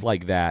 6-point swing. Just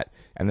like that.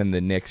 And then the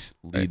Knicks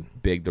lead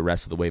big the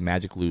rest of the way.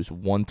 Magic lose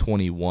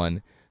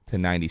 121-96.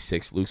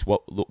 Luke,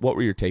 what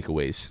were your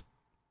takeaways?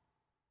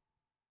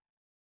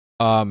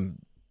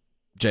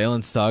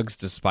 Jalen Suggs,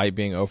 despite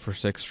being 0 for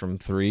 6 from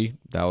 3,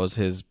 that was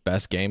his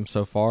best game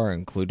so far,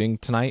 including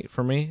tonight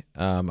for me.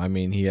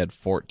 He had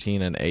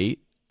 14 and 8.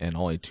 And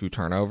only 2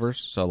 turnovers.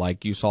 So,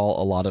 like, you saw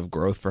a lot of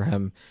growth for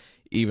him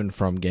even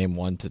from game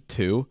 1 to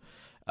 2.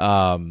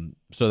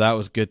 So that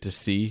was good to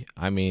see.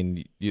 Like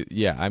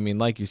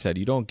you said,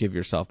 you don't give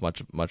yourself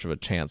much of a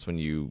chance when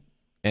you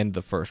end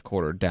the first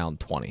quarter down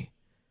 20.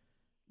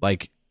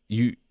 Like,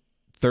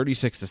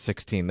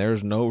 36-16,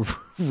 there's no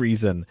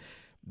reason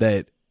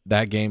that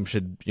game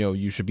should,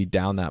 you should be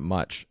down that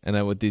much. And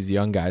then with these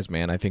young guys,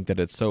 man, I think that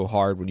it's so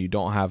hard when you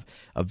don't have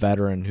a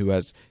veteran who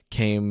has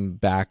came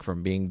back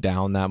from being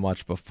down that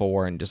much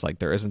before, and just like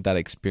there isn't that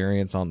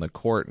experience on the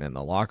court and in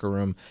the locker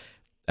room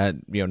at,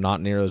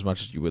 not near as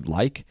much as you would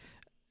like.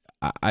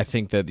 I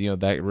think that,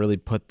 that really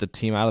put the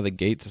team out of the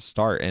gate to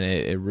start. And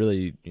it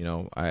really,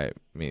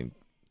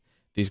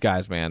 these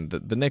guys, man,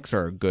 the Knicks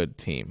are a good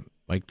team.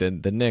 Like the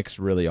Knicks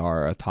really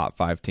are a top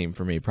 5 team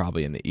for me,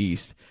 probably in the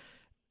East.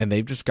 And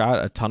they've just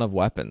got a ton of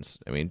weapons.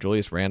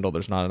 Julius Randle,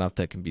 there's not enough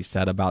that can be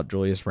said about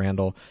Julius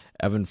Randle.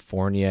 Evan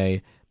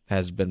Fournier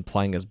has been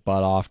playing his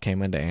butt off,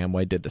 came into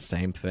Amway, did the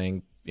same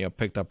thing,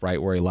 picked up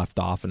right where he left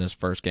off in his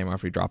first game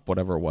after he dropped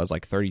whatever it was,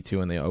 like 32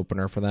 in the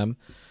opener for them.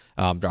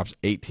 Drops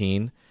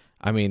 18.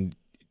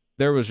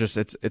 There was just,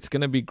 it's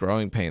going to be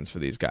growing pains for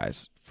these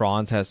guys.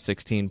 Franz has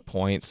 16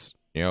 points.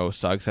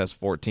 Suggs has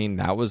 14.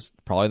 That was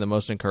probably the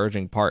most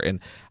encouraging part. And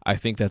I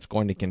think that's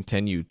going to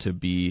continue to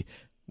be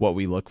what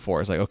we look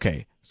for. Is like,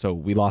 okay, so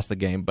we lost the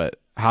game, but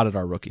how did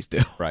our rookies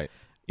do? Right.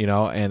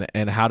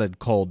 And how did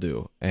Cole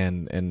do?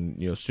 And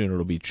soon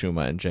it'll be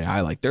Chuma and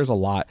J.I. Like, there's a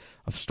lot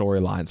of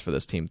storylines for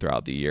this team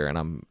throughout the year, and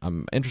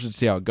I'm interested to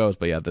see how it goes.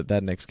 But yeah,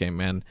 that Knicks game,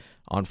 man,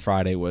 on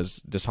Friday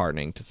was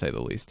disheartening to say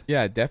the least.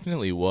 Yeah, it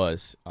definitely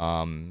was.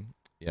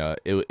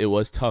 It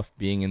was tough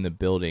being in the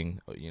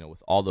building,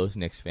 with all those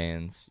Knicks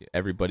fans,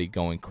 everybody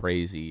going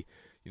crazy.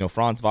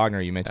 Franz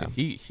Wagner, you mentioned,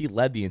 he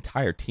led the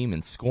entire team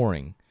in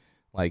scoring.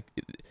 Like,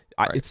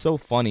 Right. It's so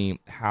funny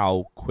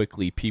how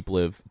quickly people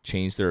have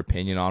changed their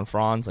opinion on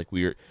Franz. Like,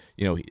 he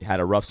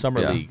had a rough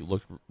summer league,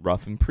 looked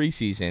rough in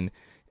preseason,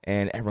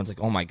 and everyone's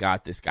like, oh my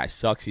God, this guy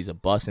sucks. He's a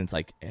bust. And it's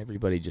like,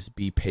 everybody just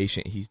be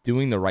patient. He's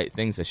doing the right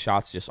things. The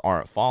shots just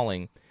aren't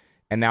falling.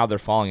 And now they're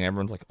falling, and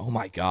everyone's like, oh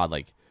my God.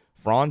 Like,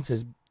 Franz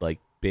has,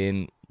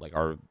 been,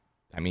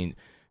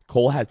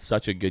 Cole had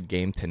such a good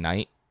game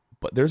tonight,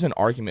 but there's an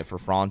argument for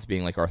Franz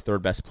being, our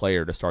third best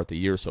player to start the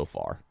year so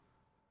far.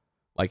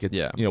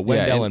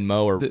 Wendell and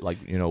Mo are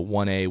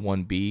 1A,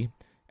 1B,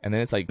 and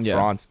then it's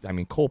Franz.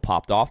 Cole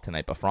popped off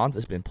tonight, but Franz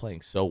has been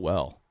playing so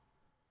well.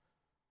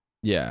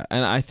 Yeah,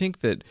 and I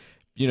think that,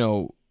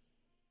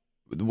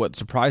 what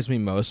surprised me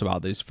most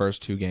about these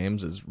first 2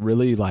 games is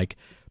really,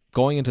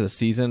 going into the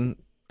season,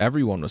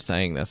 everyone was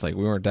saying this. We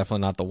were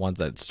definitely not the ones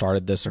that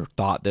started this or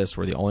thought this.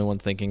 We're the only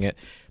ones thinking it.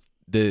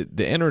 The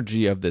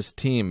energy of this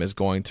team is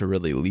going to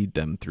really lead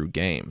them through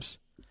games.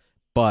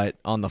 But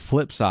on the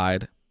flip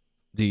side,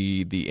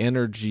 the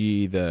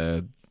energy,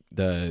 the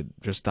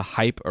just the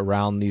hype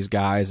around these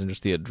guys, and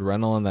just the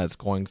adrenaline that's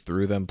going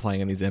through them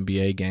playing in these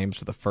NBA games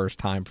for the first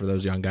time for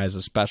those young guys,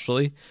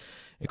 especially,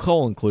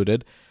 Cole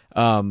included,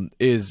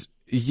 is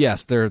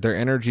yes, their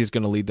energy is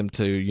going to lead them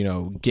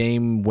to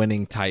game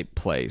winning type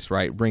plays,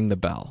 right? Ring the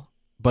bell.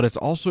 but it's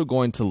also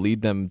going to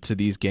lead them to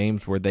these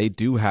games where they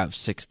do have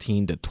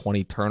 16 to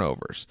 20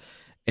 turnovers.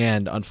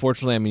 And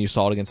unfortunately, I mean, you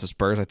saw it against the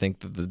Spurs. I think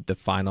the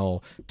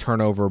final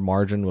turnover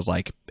margin was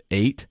like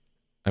 8.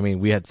 I mean,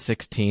 we had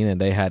 16 and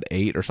they had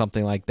 8 or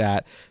something like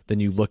that. Then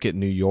you look at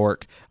New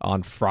York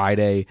on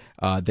Friday,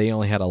 they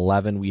only had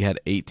 11. We had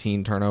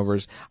 18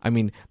 turnovers. I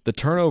mean, the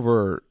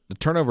turnover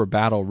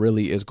battle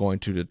really is going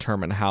to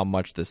determine how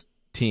much this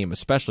team,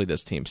 especially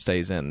this team,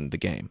 stays in the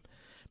game.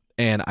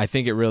 And I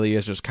think it really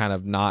is just kind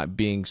of not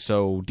being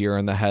so deer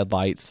in the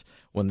headlights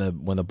when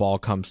the ball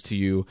comes to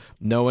you,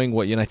 knowing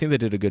what, and I think they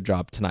did a good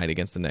job tonight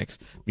against the Knicks.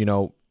 You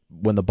know,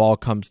 when the ball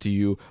comes to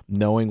you,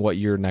 knowing what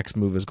your next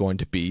move is going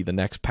to be, the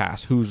next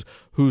pass, who's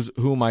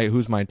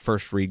my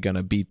first read going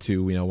to be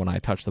to, you know, when I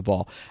touch the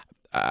ball.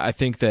 I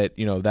think that,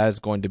 you know, that is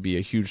going to be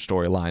a huge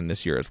storyline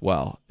this year as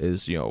well.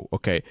 Is, you know,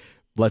 okay,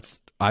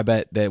 I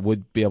bet that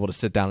would be able to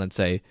sit down and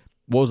say,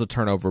 what was the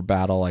turnover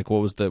battle? Like,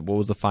 what was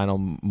the final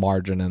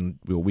margin? And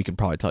we can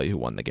probably tell you who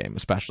won the game,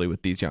 especially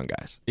with these young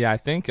guys. Yeah, I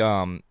think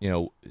you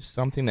know,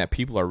 something that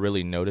people are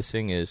really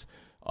noticing is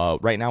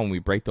right now when we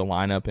break the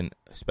lineup, and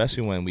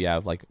especially when we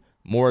have like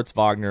Moritz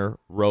Wagner,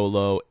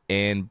 Rolo,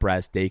 and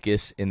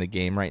Brazdeikis in the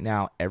game right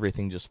now,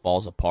 everything just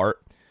falls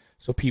apart.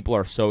 So people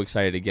are so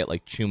excited to get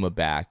like Chuma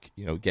back,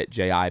 you know, get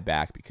J.I.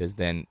 back, because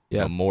then you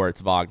know,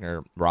 Moritz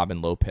Wagner,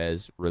 Robin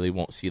Lopez really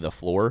won't see the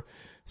floor.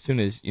 As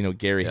soon as, you know,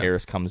 Gary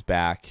Harris comes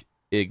back,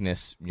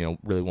 Ignis, you know,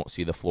 really won't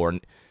see the floor.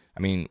 And I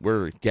mean,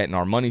 we're getting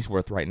our money's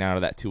worth right now to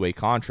that 2-way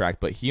contract,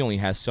 but he only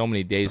has so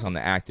many days on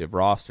the active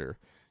roster.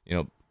 You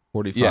know,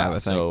 45, I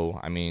think. So,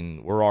 I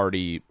mean, we're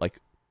already like,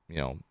 you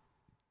know,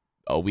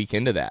 a week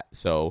into that.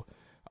 So,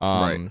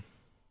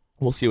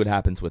 we'll see what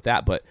happens with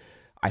that. But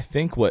I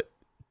think what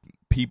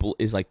people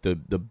is like the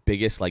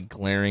biggest like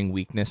glaring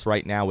weakness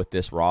right now with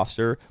this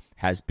roster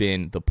has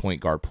been the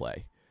point guard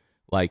play.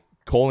 Like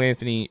Cole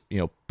Anthony, you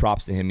know,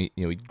 props to him. You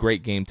know,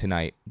 great game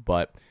tonight,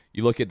 but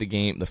you look at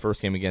the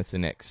first game against the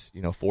Knicks,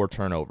 you know, 4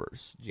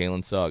 turnovers.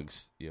 Jalen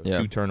Suggs, you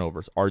know, 2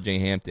 turnovers. RJ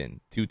Hampton,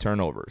 2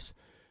 turnovers.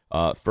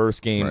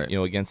 First game, you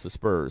know, against the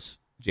Spurs,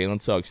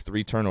 Jalen Suggs,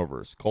 3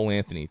 turnovers. Cole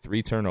Anthony,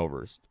 3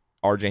 turnovers.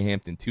 RJ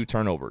Hampton, 2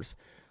 turnovers.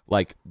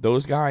 Like,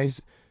 those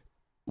guys,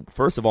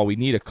 first of all, we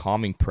need a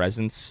calming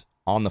presence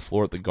on the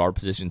floor at the guard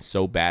position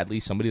so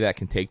badly. Somebody that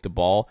can take the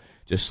ball,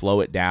 just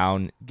slow it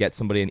down, get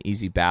somebody an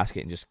easy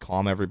basket, and just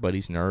calm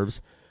everybody's nerves.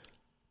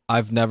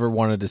 I've never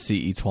wanted to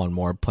see Etuan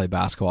Moore play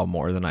basketball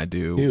more than I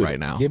do right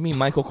now. Give me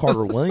Michael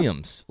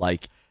Carter-Williams.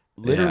 Like,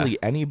 literally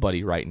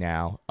anybody right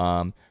now,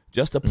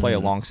 just to play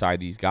alongside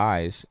these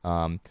guys.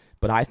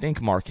 But I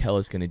think Markelle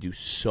is going to do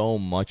so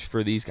much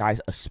for these guys,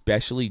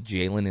 especially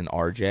Jalen and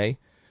RJ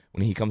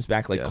when he comes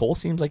back. Like, Cole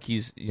seems like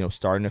he's, you know,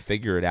 starting to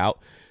figure it out.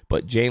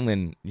 But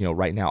Jalen, you know,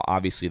 right now,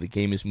 obviously, the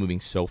game is moving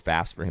so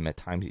fast for him. At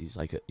times, he's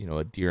like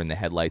a deer in the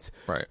headlights.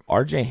 Right.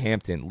 RJ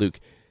Hampton,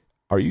 Luke,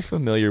 are you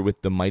familiar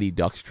with the Mighty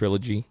Ducks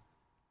trilogy?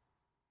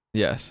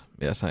 Yes,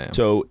 I am.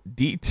 So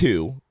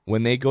D2,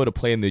 when they go to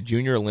play in the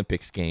Junior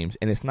Olympics games,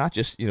 and it's not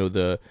just, you know,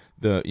 the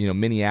you know,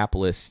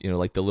 Minneapolis, you know,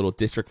 like the little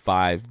District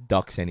 5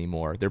 Ducks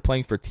anymore. They're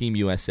playing for Team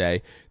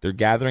USA. They're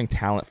gathering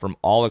talent from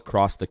all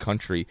across the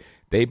country.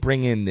 They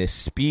bring in this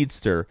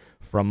speedster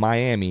from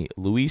Miami,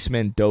 Luis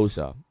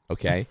Mendoza,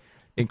 okay?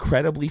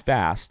 Incredibly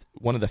fast,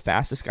 one of the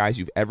fastest guys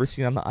you've ever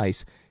seen on the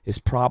ice. His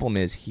problem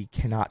is he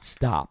cannot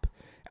stop.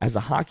 As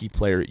a hockey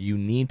player, you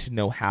need to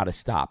know how to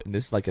stop. And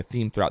this is like a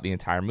theme throughout the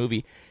entire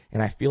movie.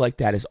 And I feel like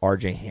that is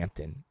RJ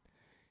Hampton.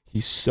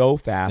 He's so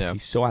fast,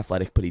 he's so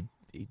athletic, but he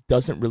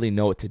doesn't really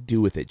know what to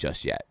do with it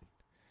just yet.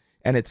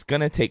 And it's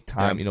going to take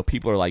time. You know,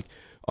 people are like,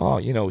 oh,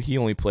 you know, he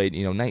only played,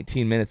 you know,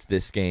 19 minutes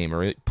this game,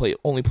 or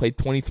only played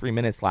 23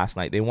 minutes last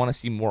night. They want to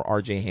see more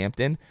RJ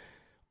Hampton.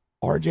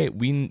 RJ,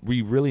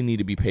 we really need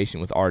to be patient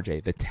with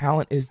RJ. The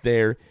talent is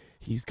there.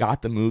 He's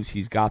got the moves.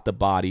 He's got the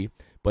body.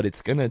 But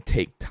it's going to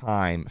take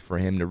time for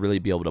him to really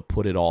be able to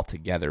put it all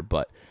together.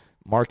 But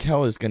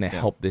Markelle is going to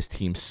help this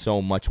team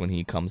so much when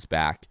he comes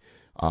back.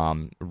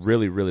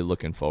 Really, really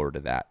looking forward to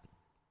that.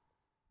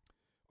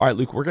 All right,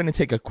 Luke, we're going to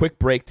take a quick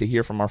break to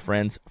hear from our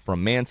friends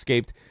from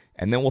Manscaped,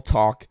 and then we'll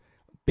talk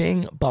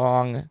Bing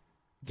Bong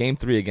Game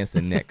 3 against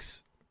the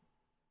Knicks.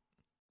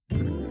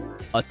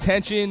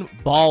 Attention,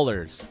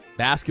 ballers.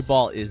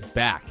 Basketball is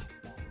back.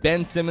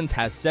 Ben Simmons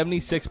has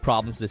 76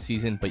 problems this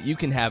season, but you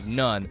can have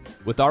none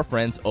with our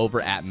friends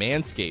over at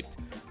Manscaped.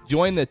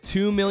 Join the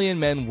 2 million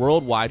men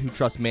worldwide who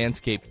trust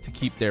Manscaped to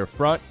keep their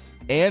front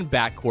and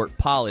backcourt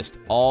polished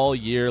all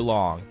year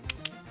long.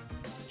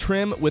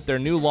 Trim with their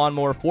new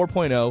Lawnmower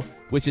 4.0,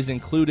 which is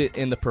included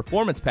in the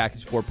Performance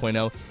Package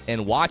 4.0,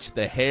 and watch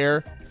the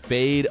hair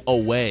fade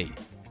away.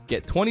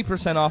 Get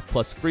 20% off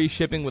plus free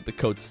shipping with the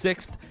code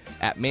SIXTH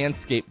at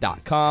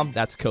manscaped.com.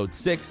 That's code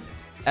SIXTH.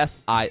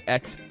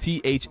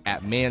 SIXTH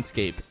at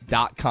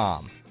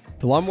manscaped.com.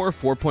 The Lawnmower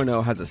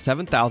 4.0 has a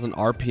 7,000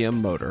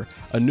 RPM motor,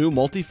 a new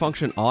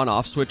multifunction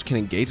on-off switch can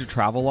engage a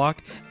travel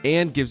lock,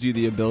 and gives you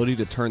the ability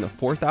to turn the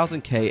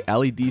 4000K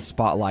LED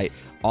spotlight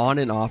on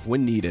and off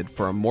when needed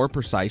for a more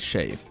precise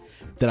shave.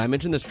 Did I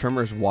mention this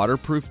trimmer is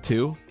waterproof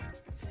too?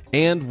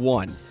 And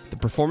 1. The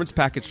Performance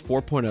Package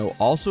 4.0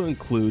 also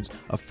includes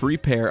a free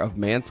pair of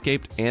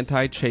Manscaped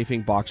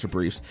anti-chafing boxer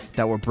briefs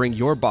that will bring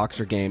your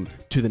boxer game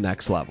to the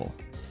next level.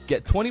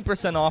 Get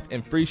 20% off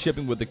and free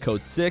shipping with the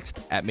code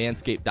SIXTH at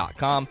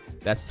manscaped.com.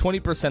 That's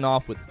 20%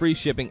 off with free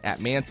shipping at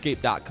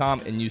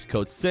manscaped.com and use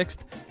code SIXTH,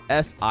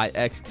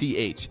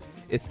 SIXTH.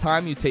 It's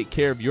time you take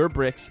care of your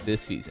bricks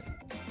this season.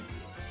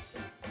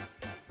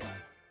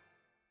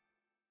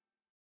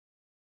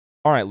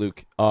 All right,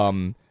 Luke.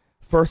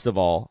 First of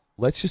all,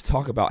 let's just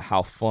talk about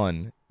how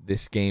fun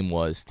this game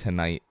was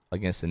tonight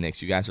against the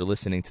Knicks. You guys are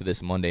listening to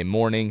this Monday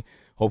morning.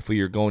 Hopefully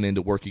you're going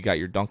into work. You got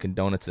your Dunkin'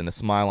 Donuts and a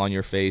smile on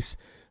your face.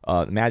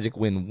 The Magic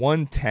win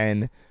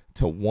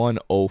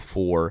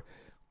 110-104.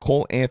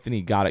 Cole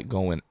Anthony got it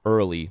going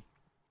early.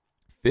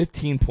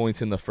 15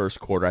 points in the first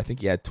quarter. I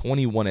think he had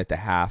 21 at the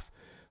half.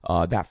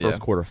 That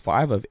first quarter,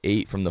 5 of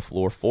 8 from the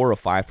floor, 4 of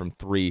 5 from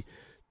 3,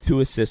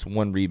 2 assists,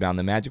 1 rebound.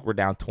 The Magic were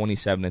down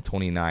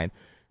 27-29.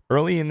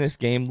 Early in this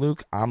game,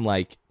 Luke, I'm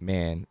like,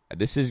 man,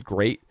 this is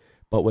great,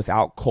 but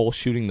without Cole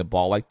shooting the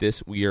ball like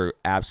this, we are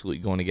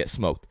absolutely going to get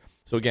smoked.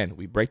 So again,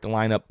 we break the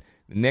lineup.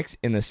 The Knicks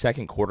in the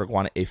second quarter go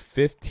on a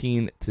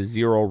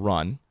 15-0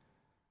 run.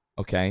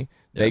 Okay,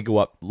 they go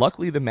up.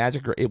 Luckily, the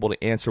Magic are able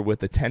to answer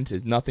with a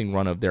 10-0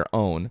 run of their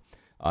own,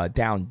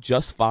 down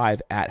just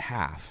 5 at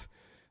half.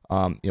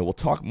 We'll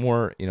talk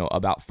more,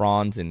 about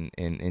Franz and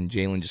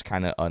Jalen, just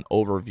kind of an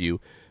overview.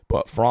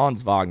 But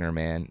Franz Wagner,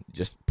 man,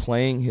 just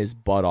playing his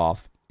butt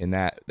off in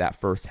that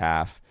first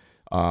half.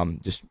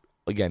 Just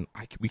again,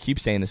 we keep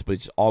saying this, but it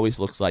just always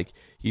looks like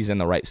he's in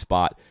the right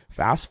spot.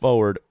 Fast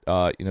forward,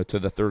 to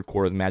the third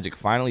quarter, the Magic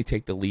finally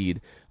take the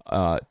lead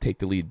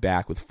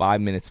back with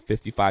 5 minutes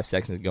 55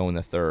 seconds to go in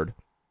the third.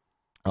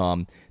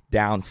 Down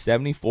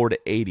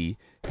 74-80,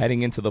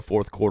 heading into the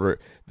fourth quarter.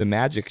 The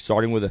Magic,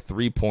 starting with a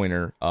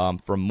three-pointer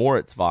from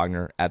Moritz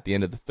Wagner at the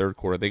end of the third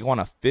quarter, they go on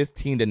a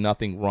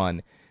 15-0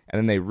 run, and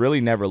then they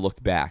really never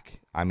looked back.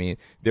 I mean,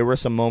 there were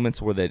some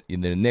moments where the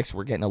Knicks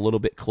were getting a little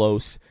bit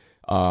close.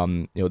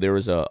 There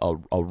was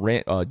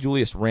a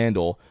Julius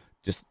Randle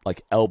just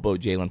like elbow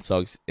Jalen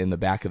Suggs in the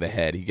back of the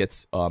head. He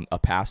gets a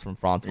pass from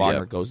Franz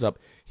Wagner, goes up.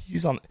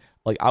 He's on,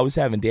 like, I was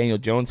having Daniel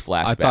Jones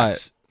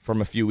flashbacks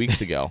from a few weeks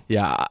ago.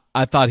 Yeah,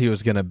 I thought he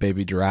was going to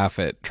baby giraffe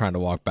it trying to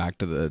walk back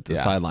to the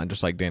sideline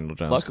just like Daniel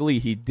Jones. Luckily,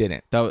 he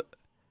didn't. I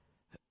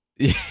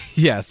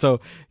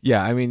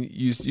mean,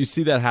 you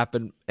see that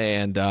happen,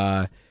 and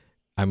I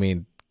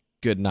mean,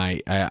 good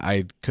night.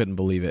 I couldn't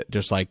believe it.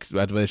 Just like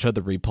when they showed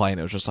the replay, and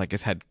it was just like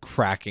his head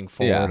cracking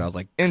forward. I was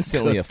like,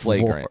 instantly a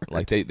flagrant.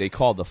 Like they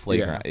called the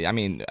flagrant. I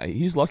mean,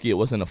 he's lucky it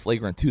wasn't a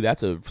flagrant too.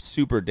 That's a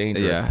super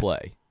dangerous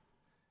play,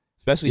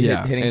 especially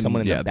hitting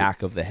someone in the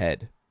back of the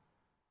head.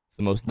 It's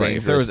the most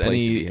dangerous.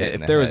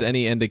 If there was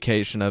any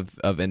indication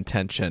of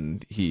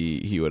intention,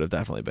 he would have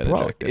definitely been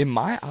ejected. In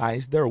my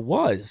eyes, there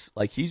was.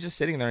 Like, he's just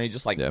sitting there and he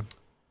just like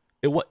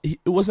it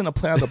wasn't a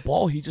play on the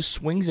ball. He just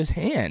swings his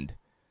hand.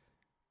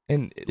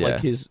 And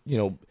like his,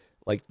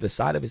 like the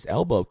side of his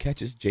elbow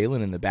catches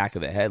Jalen in the back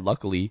of the head.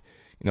 Luckily,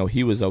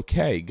 he was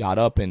okay, got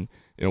up and,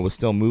 was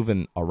still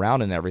moving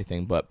around and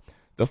everything. But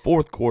the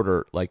fourth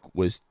quarter, like,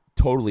 was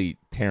totally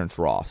Terrence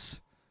Ross.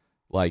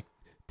 Like,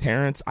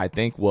 Terrence, I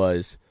think,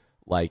 was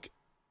like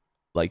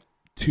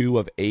 2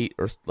 of 8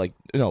 or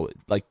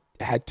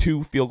had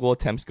 2 field goal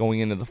attempts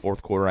going into the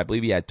fourth quarter. I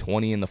believe he had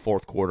 20 in the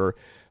fourth quarter.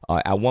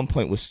 At one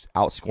point was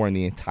outscoring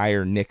the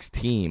entire Knicks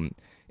team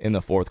in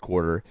the fourth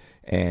quarter.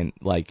 And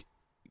like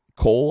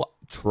Cole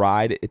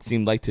tried, it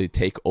seemed like, to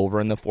take over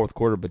in the fourth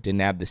quarter, but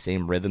didn't have the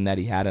same rhythm that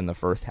he had in the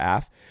first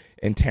half.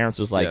 And Terrence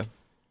was like,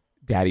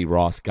 Daddy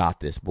Ross got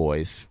this,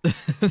 boys.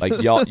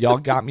 Like, y'all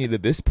got me to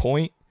this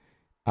point.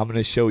 I'm going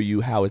to show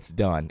you how it's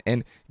done.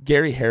 And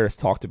Gary Harris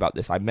talked about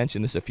this. I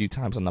mentioned this a few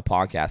times on the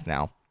podcast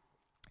now.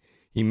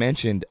 He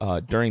mentioned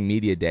during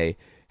media day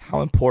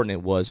how important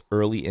it was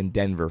early in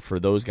Denver for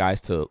those guys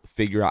to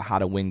figure out how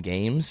to win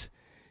games.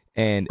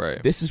 And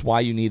this is why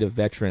you need a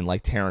veteran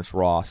like Terrence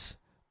Ross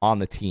on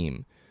the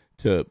team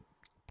to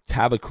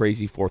have a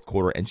crazy fourth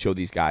quarter and show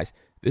these guys,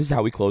 this is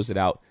how we close it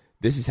out.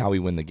 This is how we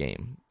win the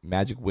game.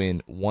 Magic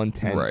win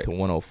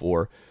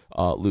 110-104.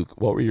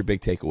 Luke, what were your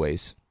big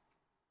takeaways?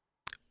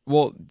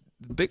 Well,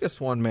 the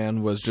biggest one,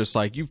 man, was just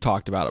like, you've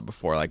talked about it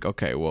before. Like,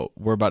 okay, well,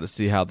 we're about to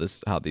see how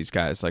these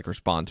guys like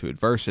respond to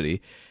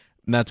adversity.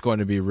 And that's going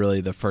to be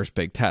really the first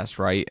big test,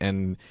 right?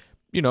 And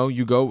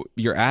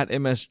you're at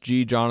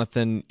MSG,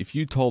 Jonathan. If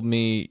you told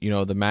me,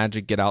 the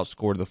Magic get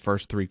outscored the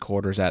first 3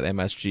 quarters at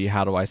MSG,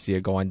 how do I see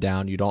it going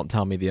down? You don't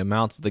tell me the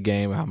amounts of the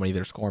game, how many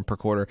they're scoring per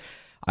quarter.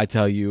 I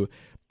tell you,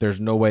 there's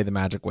no way the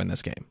Magic win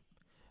this game.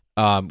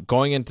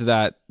 Going into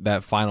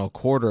that final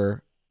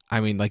quarter, I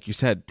mean, like you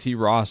said, T.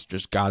 Ross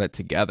just got it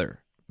together.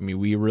 I mean,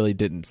 we really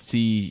didn't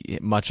see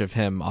much of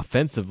him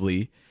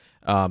offensively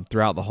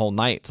throughout the whole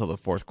night till the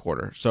fourth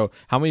quarter. So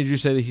how many did you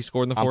say that he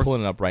scored in the fourth? I'm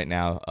pulling it up right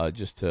now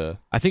just to...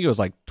 I think it was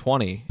like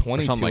 20.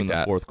 22 like in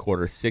the fourth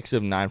quarter, 6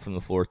 of 9 from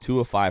the floor, 2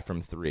 of 5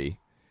 from 3.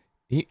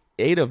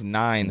 8 of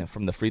 9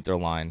 from the free throw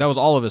line. That was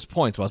all of his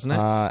points, wasn't it?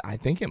 I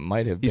think it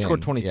might have been. He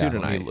scored 22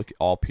 tonight. Let me look at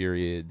all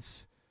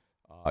periods.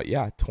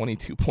 Yeah,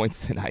 22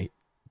 points tonight.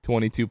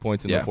 22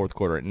 points in the fourth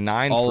quarter.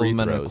 9 all free of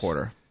them throws in a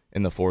quarter.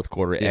 in the fourth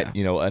quarter. Yeah. At,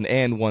 an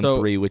and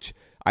 1-3, which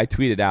I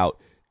tweeted out.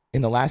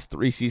 In the last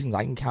 3 seasons,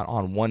 I can count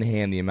on one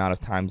hand the amount of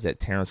times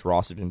that Terrence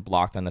Ross has been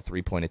blocked on a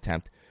 3-point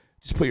attempt.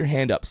 Just put your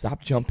hand up.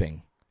 Stop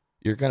jumping.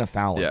 You're going to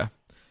foul him. Yeah.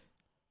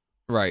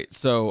 Right.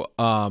 So,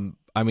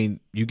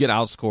 you get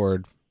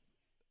outscored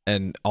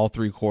in all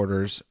 3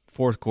 quarters.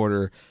 Fourth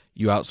quarter,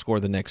 you outscore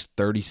the Knicks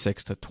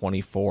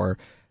 36-24.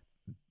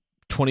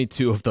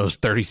 22 of those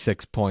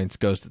 36 points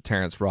goes to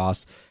Terrence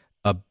Ross.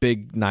 A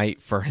big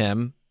night for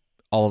him.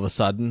 All of a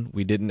sudden,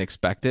 we didn't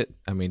expect it.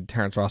 I mean,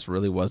 Terrence Ross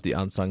really was the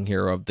unsung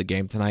hero of the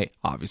game tonight.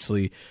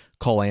 Obviously,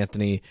 Cole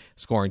Anthony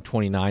scoring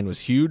 29 was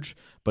huge,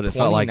 but it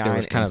felt like there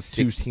was kind of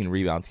 16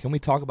 rebounds. Can we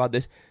talk about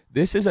this?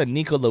 This is a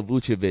Nikola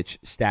Vucevic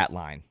stat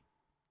line.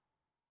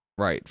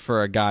 Right,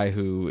 for a guy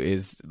who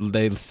is,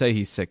 they say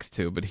he's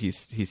 6'2", but he's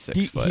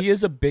 6 foot. He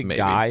is a big maybe.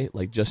 guy,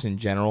 like just in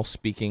general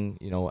speaking,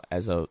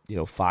 as a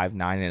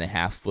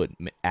 5'9.5" foot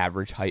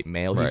average height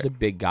male. Right. He's a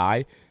big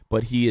guy,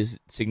 but he is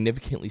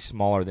significantly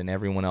smaller than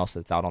everyone else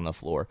that's out on the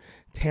floor.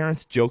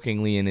 Terrence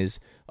jokingly in his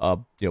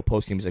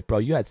post game, he's like, "Bro,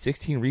 you had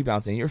 16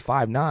 rebounds and you're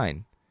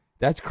 5'9".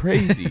 That's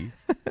crazy."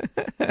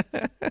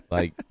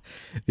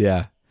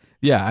 Yeah.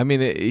 I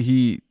mean,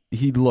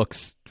 he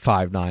looks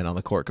 5'9" on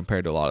the court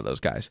compared to a lot of those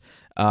guys.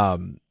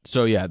 Cole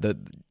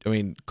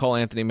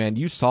Anthony, man,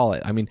 you saw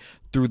it. I mean,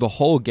 through the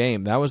whole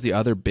game, that was the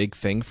other big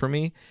thing for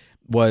me.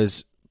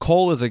 Was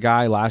Cole is a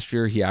guy last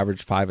year, he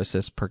averaged 5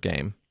 assists per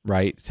game.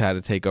 Right, had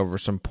to take over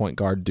some point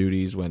guard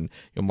duties when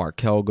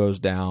Markelle goes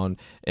down,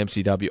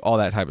 MCW, all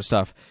that type of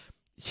stuff.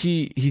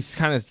 He's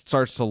kind of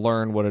starts to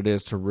learn what it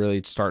is to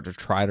really start to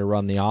try to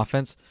run the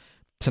offense.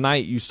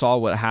 Tonight, you saw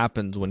what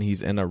happens when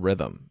he's in a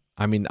rhythm.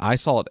 I mean, I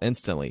saw it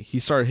instantly. He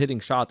started hitting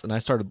shots, and I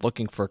started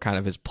looking for kind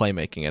of his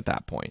playmaking at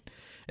that point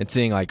and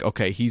seeing like,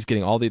 okay, he's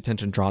getting all the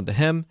attention drawn to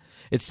him.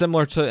 It's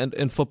similar to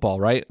in football,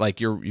 right?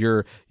 Like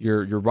you're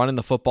running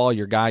the football,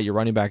 your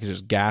running back is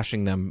just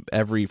gashing them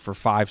for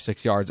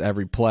 5-6 yards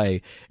every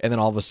play, and then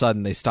all of a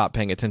sudden they stop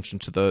paying attention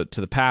to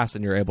the pass,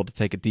 and you're able to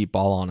take a deep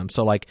ball on him.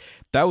 So like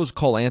that was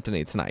Cole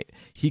Anthony tonight.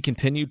 He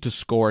continued to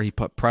score. He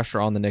put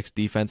pressure on the Knicks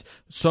defense,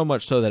 so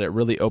much so that it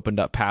really opened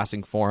up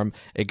passing for him.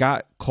 It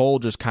got Cole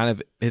just kind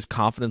of, his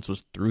confidence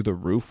was through the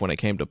roof when it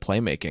came to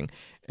playmaking.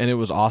 And it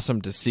was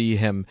awesome to see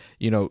him,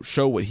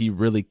 show what he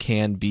really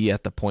can be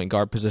at the point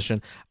guard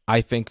position. I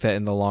think that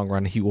in the long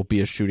run, he will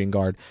be a shooting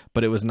guard.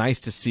 But it was nice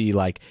to see,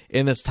 like,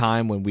 in this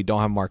time when we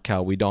don't have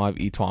Markelle, we don't have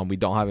Etuan, we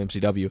don't have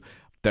MCW,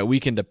 that we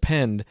can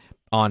depend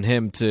on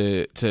him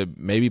to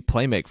maybe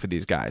play make for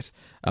these guys.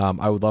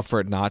 I would love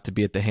for it not to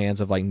be at the hands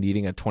of, like,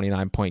 needing a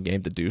 29-point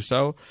game to do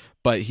so.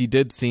 But he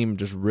did seem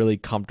just really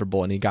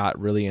comfortable, and he got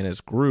really in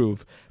his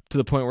groove, to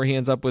the point where he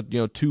ends up with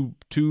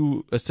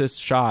two assists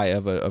shy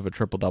of a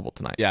triple double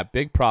tonight. Yeah,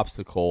 big props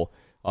to Cole.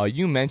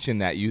 You mentioned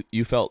that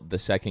you felt the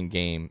second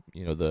game,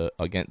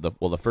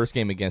 the first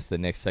game against the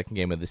Knicks, second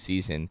game of the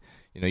season,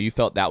 you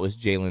felt that was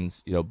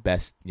Jalen's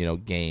best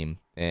game,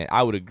 and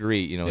I would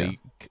agree. He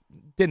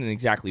didn't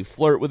exactly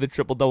flirt with a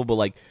triple double, but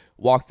like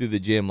walk through the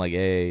gym like,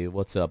 "Hey,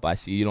 what's up? I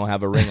see you don't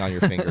have a ring on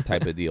your finger,"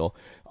 type of deal.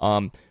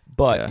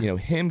 But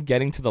him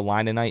getting to the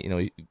line tonight,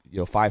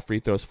 5 free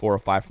throws, 4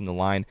 of 5 from the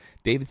line.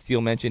 David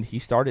Steele mentioned he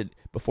started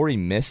before he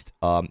missed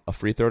a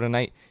free throw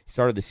tonight. He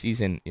started the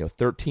season,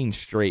 13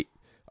 straight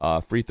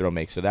free throw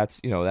makes. So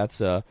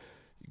that's a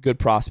good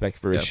prospect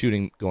for his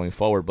shooting going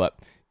forward. But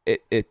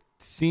it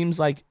seems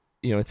like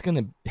it's going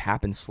to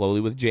happen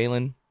slowly with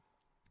Jalen.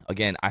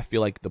 Again, I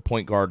feel like the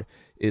point guard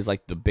is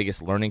like the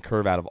biggest learning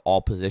curve out of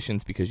all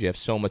positions because you have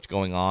so much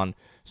going on,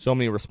 so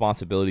many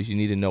responsibilities. You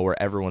need to know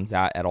where everyone's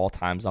at all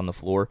times on the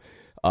floor.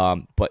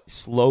 But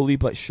slowly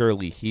but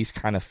surely, he's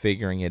kind of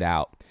figuring it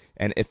out.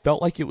 And it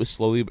felt like it was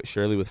slowly but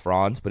surely with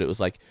Franz, but it was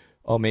like,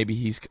 oh, maybe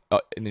he's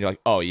and you're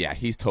like, oh, yeah,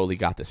 he's totally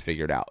got this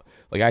figured out.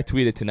 Like I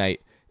tweeted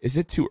tonight, is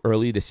it too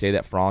early to say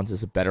that Franz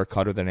is a better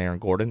cutter than Aaron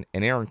Gordon?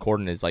 And Aaron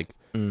Gordon is like,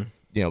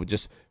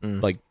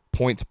 like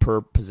points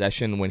per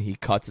possession when he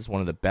cuts is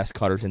one of the best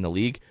cutters in the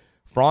league.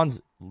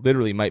 Franz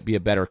literally might be a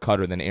better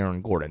cutter than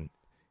Aaron Gordon.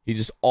 He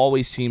just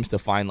always seems to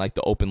find like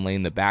the open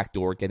lane, the back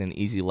door, get an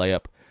easy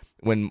layup.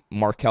 When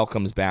Markelle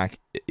comes back,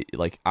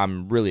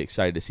 I'm really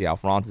excited to see how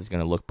Franz is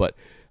going to look. But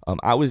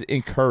I was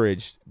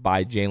encouraged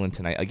by Jalen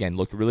tonight. Again,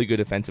 looked really good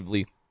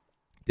defensively.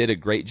 Did a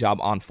great job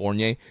on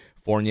Fournier.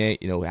 Fournier,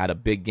 had a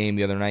big game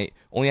the other night.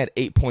 Only had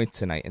 8 points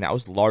tonight, and that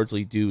was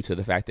largely due to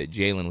the fact that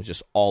Jalen was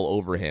just all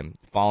over him,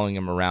 following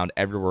him around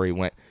everywhere he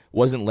went.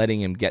 Wasn't letting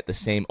him get the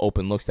same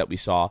open looks that we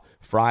saw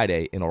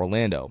Friday in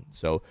Orlando.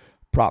 So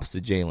props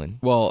to Jalen.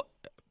 Well,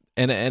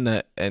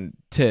 and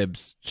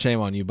Tibbs, shame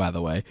on you, by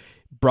the way,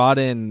 brought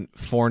in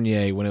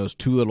Fournier when it was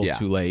too little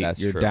too late.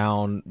 You're true.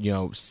 Down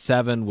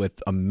 7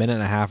 with a minute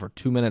and a half or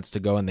 2 minutes to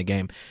go in the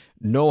game.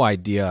 No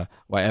idea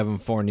why Evan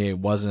Fournier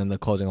wasn't in the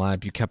closing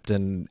lineup. You kept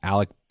in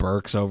Alec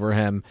Burks over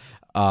him,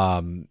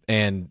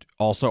 and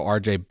also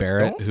RJ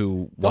Barrett,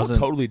 who wasn't.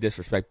 Don't totally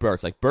disrespect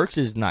Burks. Like Burks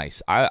is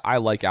nice. I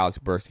like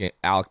Alec Burks'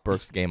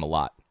 game a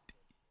lot.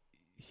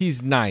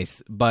 he's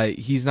nice, but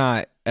he's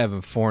not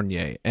Evan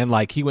Fournier. And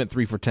like he went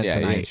 3 for 10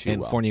 tonight,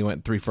 and Fournier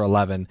went 3 for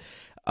 11.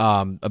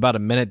 About a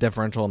minute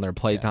differential in their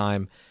play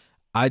time.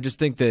 I just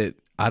think that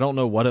I don't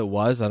know what it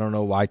was. I don't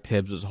know why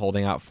Tibbs was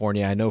holding out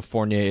Fournier. I know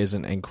Fournier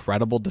isn't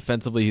incredible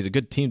defensively. He's a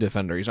good team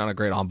defender. He's not a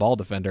great on-ball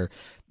defender,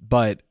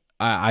 but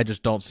I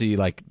just don't see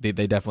like they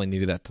definitely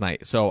needed that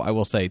tonight. So I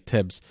will say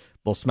Tibbs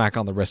will smack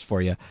on the wrist for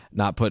you,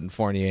 not putting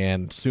Fournier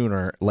in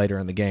sooner later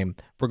in the game.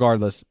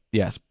 Regardless,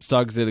 yes,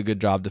 Suggs did a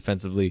good job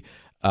defensively.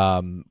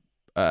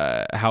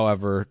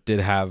 However,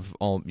 did have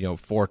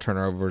 4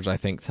 turnovers I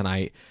think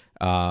tonight,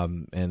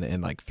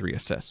 and like 3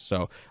 assists.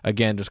 So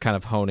again, just kind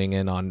of honing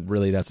in on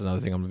really that's another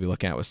thing I'm gonna be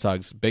looking at with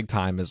Suggs big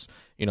time is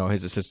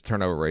his assist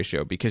turnover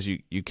ratio, because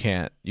you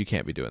can't be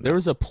doing that. There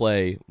was a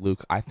play,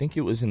 Luke, I think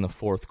it was in the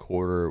fourth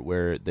quarter,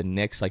 where the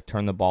Knicks like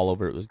turned the ball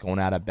over. It was going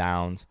out of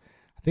bounds.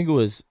 I think it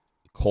was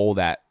Cole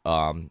that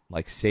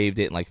like saved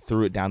it and like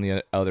threw it down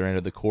the other end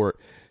of the court.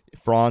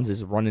 Franz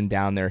is running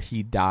down there.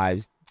 He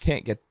dives,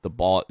 can't get the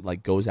ball,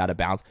 like goes out of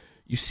bounds.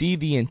 You see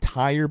the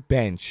entire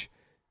bench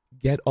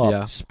get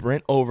up,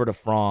 sprint over to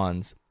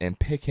Franz and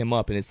pick him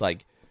up, and it's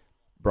like,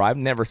 bro, I've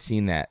never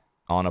seen that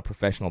on a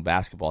professional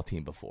basketball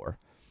team before.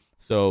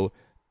 So,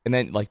 and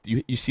then like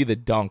you see the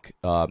dunk,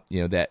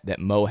 that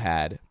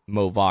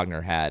Mo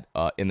Wagner had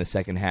in the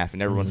second half,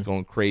 and everyone's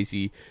going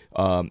crazy.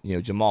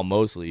 Jamal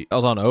Mosley. That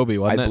was on Obi,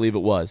 wasn't it? I believe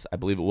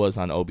it was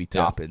on Obi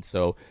Toppin.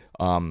 So,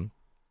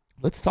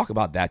 let's talk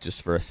about that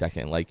just for a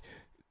second. Like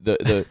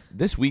the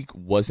this week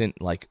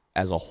wasn't like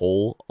as a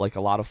whole like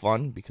a lot of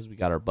fun because we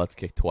got our butts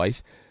kicked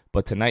twice,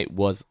 but tonight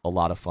was a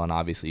lot of fun.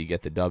 Obviously, you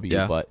get the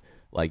W, but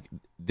like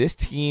this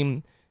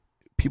team.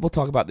 People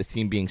talk about this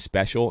team being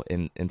special,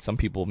 and some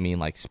people mean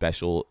like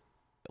special,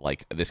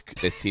 like this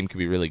team could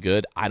be really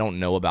good. I don't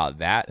know about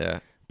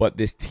that, but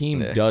this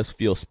team does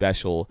feel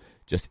special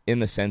just in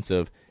the sense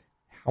of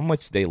how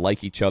much they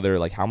like each other,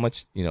 like how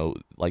much,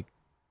 like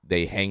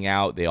they hang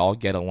out, they all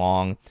get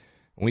along.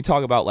 When we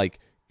talk about like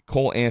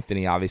Cole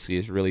Anthony, obviously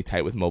is really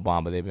tight with Mo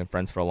Bamba. They've been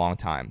friends for a long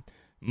time.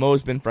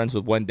 Mo's been friends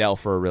with Wendell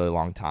for a really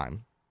long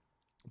time.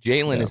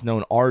 Jalen has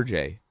known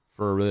RJ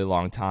for a really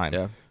long time.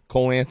 Yeah.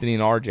 Cole Anthony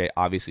and RJ,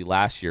 obviously,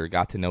 last year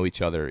got to know each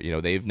other.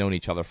 They've known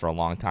each other for a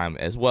long time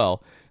as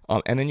well.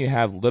 And then you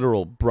have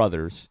literal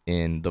brothers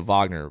in the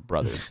Wagner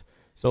brothers.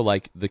 So,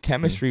 like, the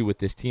chemistry with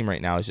this team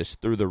right now is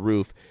just through the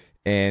roof.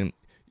 And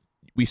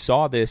we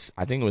saw this,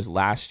 I think it was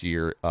last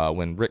year,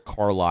 when Rick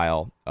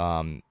Carlisle,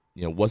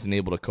 wasn't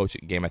able to coach a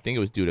game. I think it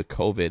was due to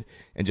COVID,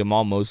 and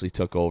Jamal Mosley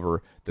took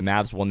over. The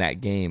Mavs won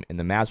that game, and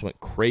the Mavs went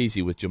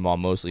crazy with Jamal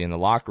Mosley in the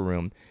locker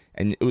room.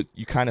 And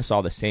you kind of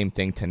saw the same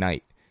thing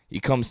tonight. He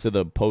comes to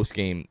the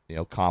post-game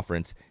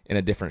conference in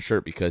a different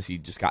shirt because he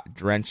just got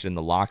drenched in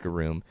the locker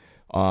room.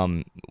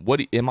 Am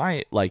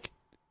I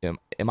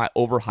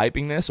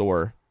overhyping this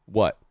or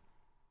what?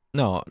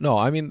 No.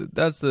 I mean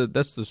that's the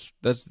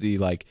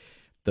like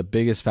the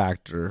biggest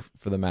factor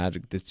for the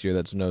Magic this year.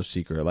 That's no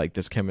secret. Like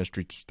this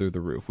chemistry through the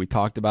roof. We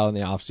talked about it in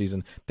the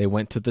offseason. They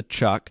went to the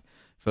Chuck.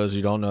 For those of you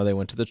who don't know, they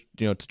went to the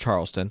to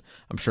Charleston.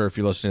 I'm sure if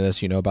you're listening to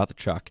this, you know about the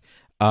Chuck.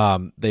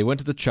 They went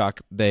to the Chuck.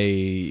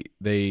 They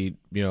we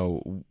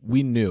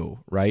knew,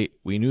 right?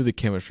 We knew the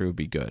chemistry would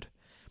be good.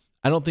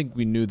 I don't think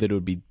we knew that it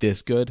would be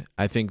this good.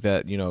 I think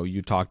that,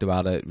 you talked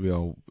about it,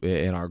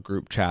 in our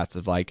group chats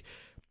of like,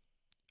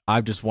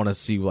 I just want to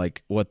see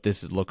like what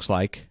this looks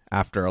like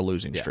after a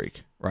losing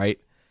streak, right?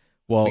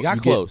 Well, we got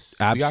close.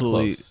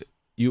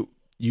 You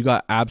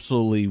got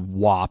absolutely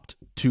whopped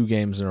 2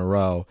 games in a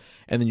row,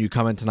 and then you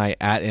come in tonight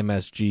at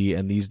MSG,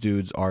 and these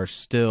dudes are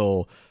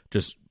still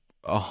just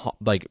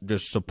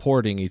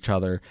supporting each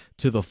other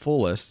to the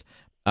fullest.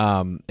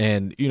 And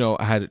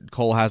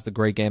Cole has the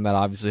great game that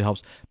obviously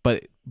helps,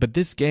 but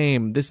this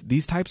game,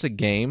 these types of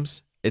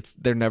games,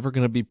 they're never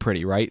going to be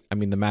pretty, right? I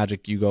mean, the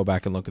Magic, you go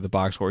back and look at the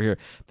box score here,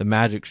 the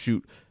Magic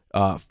shoot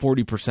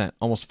 40%,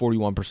 almost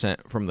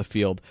 41% from the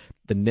field.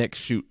 The Knicks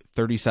shoot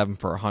 37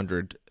 for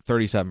 100,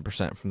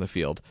 37% from the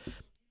field.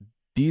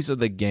 These are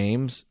the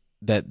games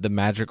that the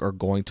Magic are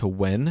going to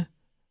win.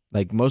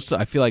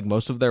 I feel like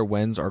most of their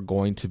wins are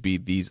going to be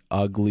these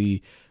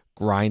ugly,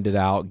 grinded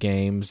out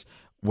games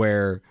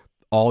where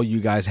all you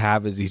guys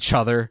have is each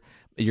other.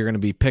 You're going to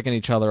be picking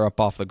each other up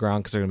off the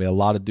ground because there are going to be a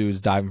lot of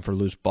dudes diving for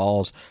loose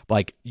balls.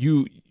 Like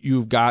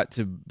you've got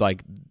to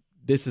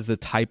this is the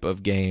type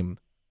of game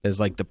that's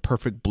like the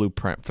perfect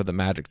blueprint for the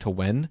Magic to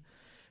win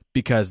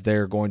because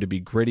they're going to be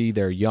gritty.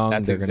 They're young.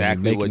 That's they're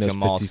exactly going to be making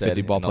what Jamal those 50-50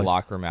 said ball in the plays.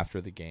 locker room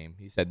after the game.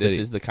 He said, "This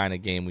is the kind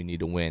of game we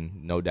need to win,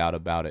 no doubt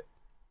about it."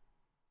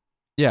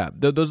 Yeah,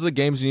 those are the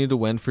games you need to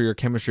win for your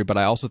chemistry, but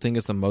I also think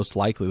it's the most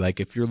likely. Like,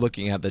 if you're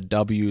looking at the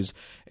W's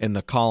in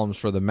the columns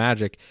for the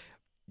Magic,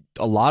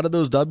 a lot of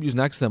those W's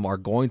next to them are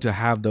going to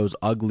have those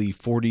ugly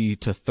 40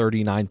 to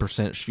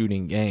 39%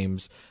 shooting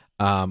games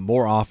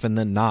more often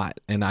than not.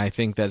 And I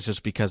think that's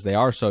just because they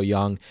are so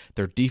young.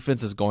 Their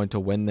defense is going to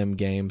win them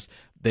games.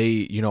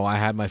 I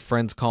had my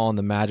friends calling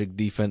the Magic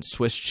defense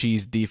Swiss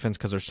cheese defense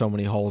because there's so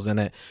many holes in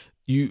it.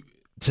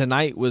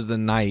 Tonight was the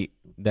night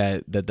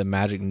that the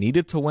Magic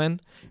needed to win,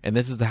 and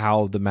this is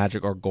how the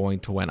Magic are going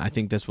to win. I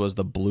think this was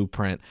the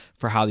blueprint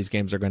for how these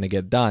games are going to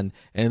get done,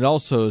 and it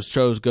also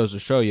goes to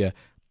show you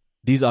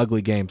these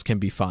ugly games can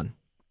be fun.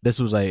 This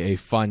was a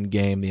fun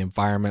game. The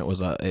environment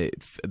was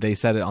they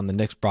said it on the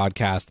Knicks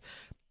broadcast,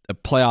 a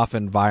playoff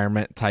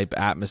environment type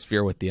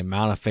atmosphere with the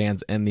amount of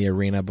fans in the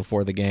arena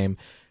before the game.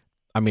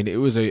 I mean,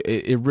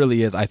 it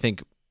really is, I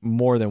think,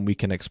 more than we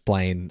can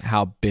explain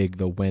how big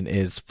the win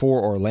is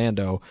for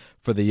Orlando,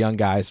 for the young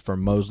guys, for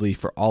Mosley,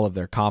 for all of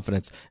their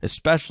confidence,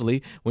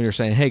 especially when you're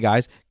saying, hey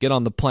guys, get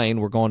on the plane,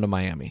 we're going to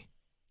Miami.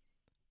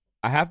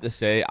 I have to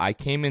say, I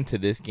came into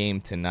this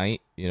game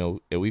tonight,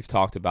 we've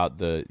talked about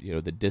the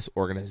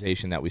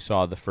disorganization that we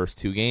saw the first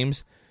two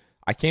games.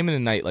 I came in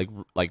tonight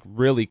like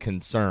really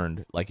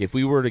concerned. Like if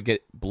we were to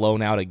get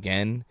blown out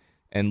again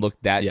and look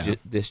that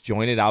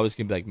disjointed, I was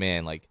going to be like,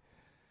 man,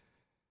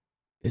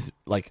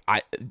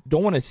 I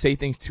don't want to say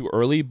things too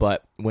early,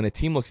 but when a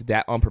team looks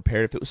that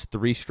unprepared, if it was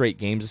 3 straight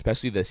games,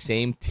 especially the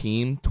same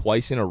team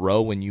twice in a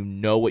row, when you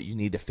know what you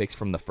need to fix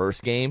from the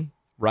first game,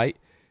 right?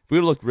 If we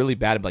would have looked really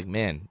bad, I'd be like,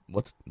 man,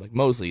 what's like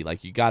Mosley?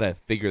 Like you got to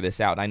figure this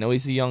out. And I know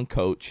he's a young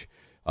coach,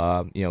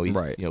 he's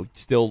right.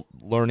 Still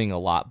learning a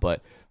lot,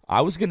 but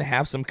I was going to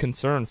have some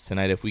concerns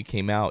tonight if we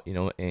came out,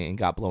 and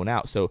got blown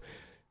out. So,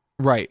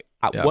 right,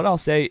 what I'll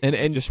say,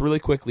 and just really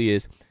quickly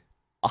is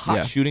a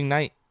hot shooting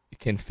night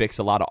can fix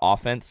a lot of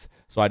offense.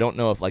 So I don't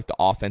know if the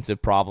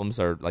offensive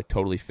problems are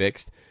totally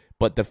fixed,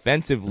 but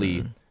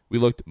defensively we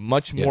looked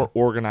much more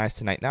organized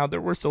tonight. Now there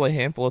were still a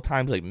handful of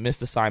times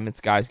missed assignments,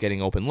 guys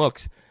getting open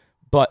looks,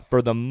 but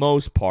for the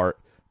most part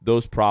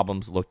those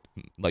problems looked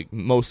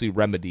mostly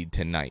remedied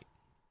tonight.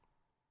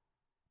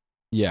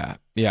 Yeah.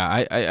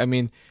 I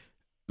mean,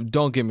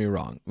 don't get me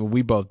wrong.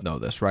 We both know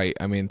this, right?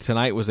 I mean,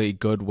 tonight was a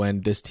good win.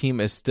 This team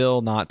is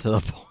still not to the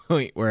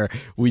point where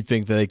we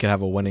think that they could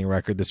have a winning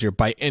record this year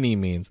by any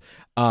means.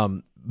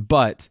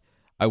 But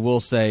I will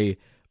say,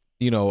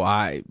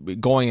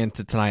 going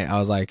into tonight, I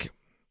was like,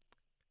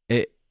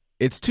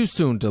 it's too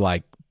soon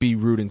to be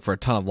rooting for a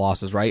ton of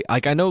losses, right?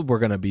 I know we're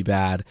going to be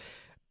bad.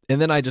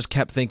 And then I just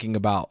kept thinking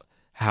about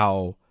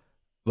how,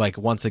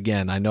 once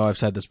again, I know I've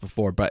said this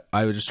before, but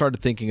I just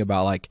started thinking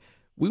about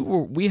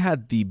we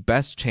had the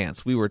best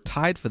chance. We were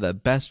tied for the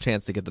best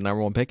chance to get the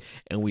number 1 pick,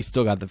 and we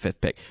still got the 5th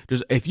pick.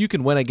 Just if you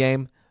can win a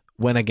game,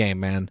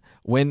 man.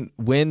 Win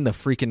the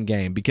freaking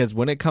game, because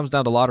when it comes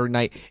down to lottery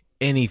night,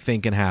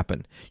 anything can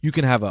happen. You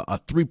can have a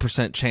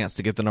 3% chance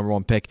to get the number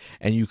 1 pick,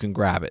 and you can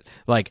grab it.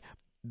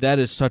 That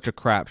is such a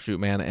crapshoot,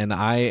 man. And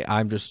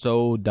I'm just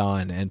so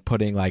done and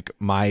putting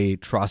my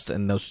trust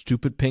in those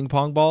stupid ping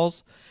pong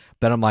balls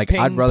that I'm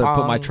I'd rather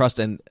put my trust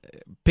in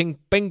ping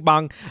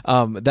bong,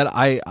 that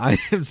I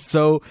am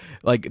so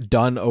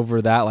done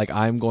over that.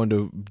 I'm going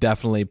to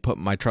definitely put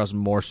my trust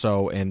more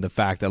so in the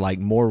fact that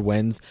more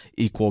wins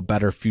equal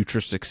better future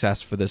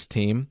success for this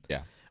team.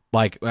 Yeah.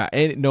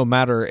 No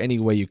matter any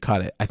way you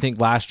cut it. I think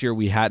last year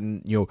we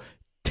hadn't,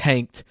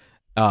 tanked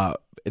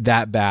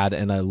that bad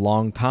in a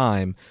long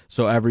time,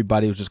 so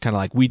everybody was just kind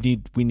of we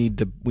need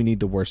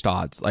the worst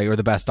odds, or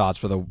the best odds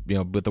for the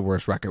with the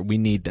worst record. We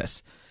need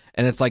this.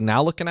 And it's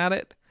now looking at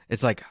it,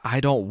 it's I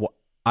don't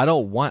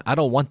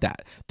want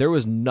that. There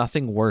was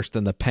nothing worse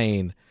than the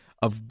pain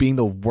of being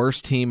the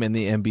worst team in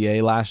the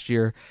NBA last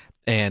year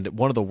and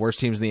one of the worst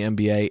teams in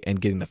the NBA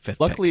and getting the 5th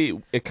Luckily,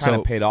 pick. It kind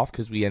of paid off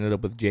because we ended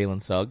up with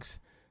Jalen Suggs,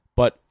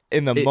 but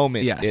in the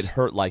moment, it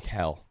hurt like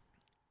hell.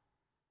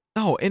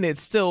 No, and it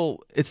still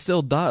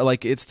does.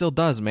 It still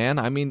does, man.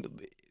 I mean,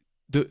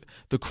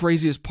 the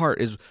craziest part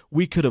is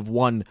we could have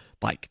won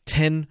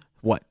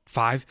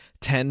 5,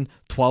 10,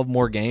 12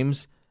 more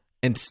games,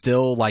 and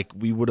still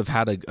we would have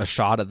had a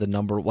shot at the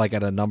number,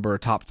 at a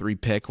top 3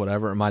 pick,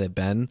 whatever it might have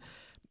been.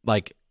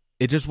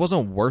 It just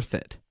wasn't worth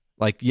it.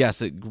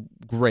 Yes,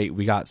 great,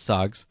 we got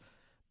Suggs,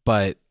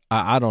 but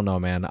I don't know,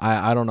 man.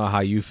 I don't know how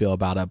you feel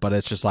about it, but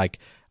it's just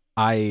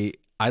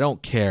I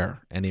don't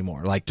care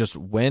anymore. Just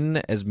win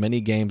as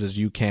many games as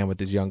you can with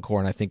this young core,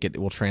 and I think it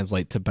will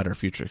translate to better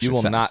future success. You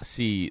will not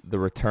see the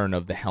return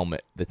of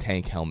the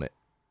tank helmet,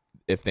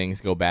 if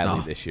things go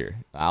badly this year.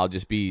 I'll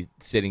just be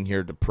sitting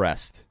here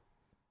depressed.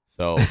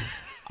 So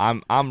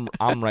I'm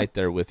right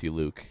there with you,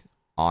 Luke,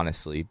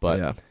 honestly.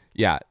 But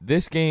yeah,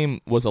 this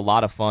game was a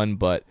lot of fun,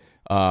 but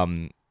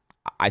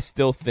I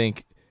still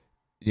think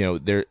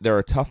there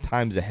are tough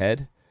times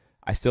ahead.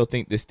 I still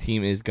think this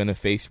team is going to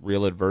face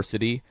real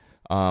adversity.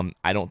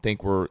 I don't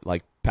think we're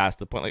past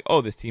the point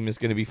this team is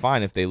going to be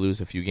fine if they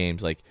lose a few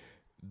games.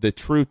 The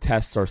true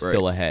tests are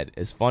still ahead.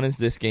 As fun as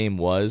this game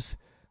was,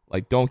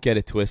 don't get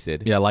it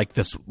twisted. Yeah,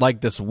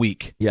 this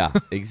week. Yeah,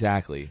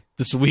 exactly.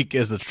 This week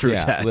is the true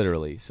test.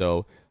 Literally.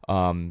 So,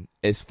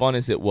 as fun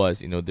as it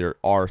was, there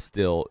are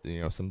still,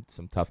 some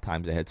tough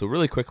times ahead. So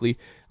really quickly,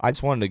 I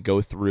just wanted to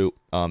go through,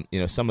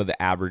 some of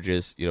the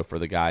averages, for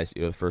the guys,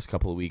 the first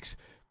couple of weeks.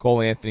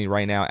 Cole Anthony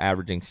right now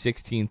averaging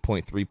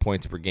 16.3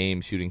 points per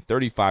game, shooting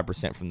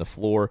 35% from the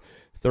floor,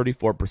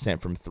 34%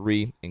 from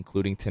 3,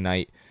 including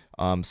tonight.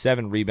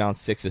 7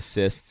 rebounds, 6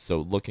 assists, so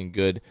looking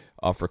good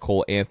for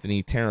Cole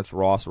Anthony. Terrence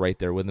Ross right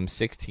there with him,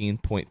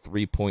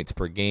 16.3 points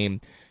per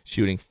game,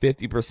 shooting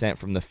 50%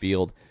 from the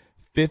field,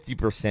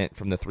 50%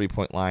 from the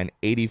three-point line,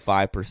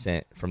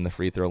 85% from the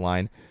free throw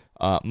line.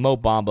 Mo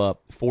Bamba,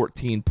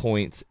 14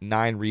 points,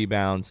 9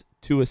 rebounds,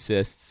 2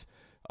 assists,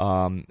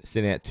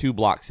 sitting at 2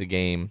 blocks a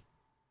game.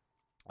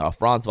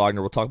 Franz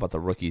Wagner, we'll talk about the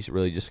rookies,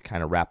 really just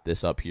kind of wrap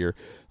this up here.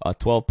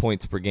 12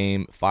 points per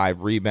game,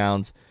 5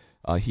 rebounds.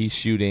 He's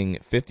shooting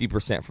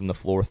 50% from the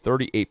floor,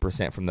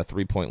 38% from the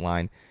three-point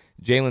line.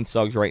 Jalen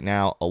Suggs right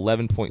now,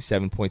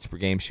 11.7 points per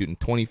game, shooting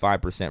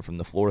 25% from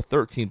the floor,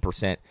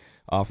 13%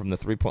 from the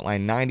three-point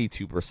line,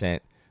 92%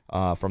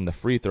 from the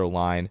free throw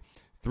line.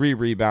 3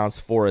 rebounds,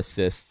 4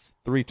 assists,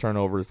 3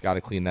 turnovers, got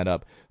to clean that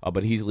up.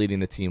 But he's leading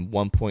the team,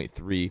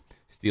 1.3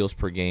 steals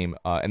per game.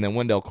 And then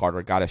Wendell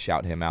Carter, got to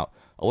shout him out.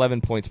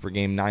 11 points per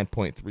game,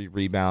 9.3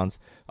 rebounds,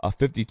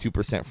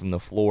 52% from the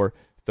floor,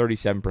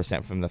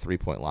 37% from the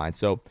three-point line.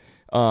 So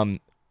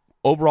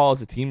overall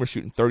as a team, we're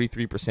shooting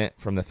 33%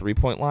 from the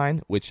three-point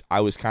line, which I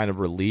was kind of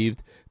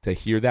relieved to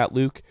hear that,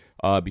 Luke,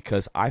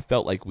 because I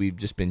felt like we've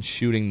just been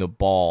shooting the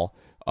ball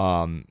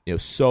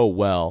so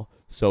well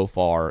so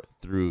far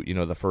through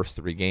the first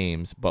 3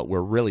 games, but we're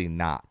really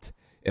not.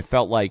 It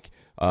felt like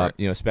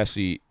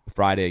especially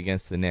Friday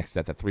against the Knicks,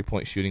 that the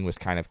three-point shooting was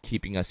kind of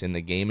keeping us in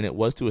the game, and it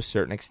was to a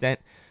certain extent,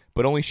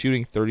 but only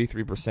shooting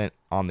 33%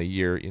 on the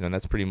year,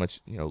 that's pretty much,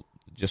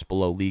 just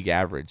below league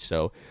average.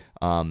 So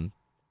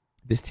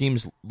this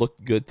team's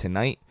looked good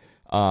tonight,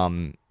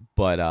 but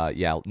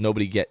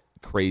nobody get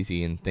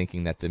crazy in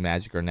thinking that the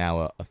Magic are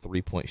now a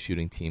three-point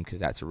shooting team, because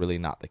that's really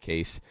not the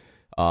case.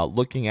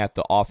 Looking at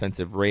the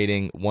offensive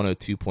rating,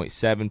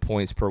 102.7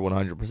 points per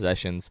 100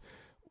 possessions,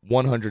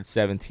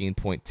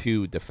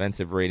 117.2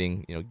 defensive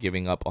rating,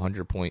 giving up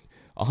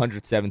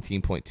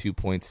 117.2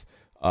 points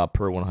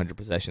per 100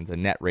 possessions, a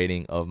net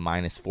rating of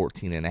minus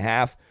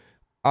 14.5.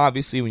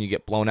 Obviously, when you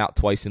get blown out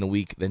twice in a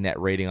week, the net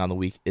rating on the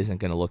week isn't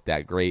going to look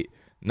that great.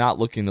 Not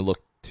looking to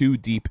look too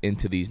deep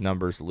into these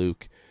numbers,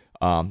 Luke,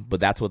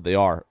 but that's what they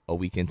are a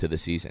week into the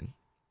season.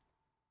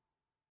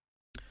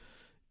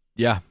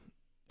 Yeah,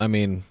 I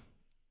mean,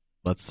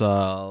 let's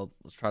try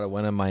to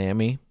win in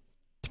Miami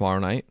tomorrow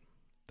night.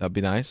 That'd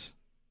be nice.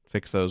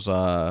 Fix those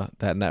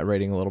that net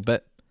rating a little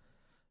bit.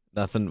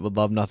 Would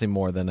love nothing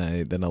more than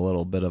a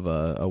little bit of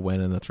a win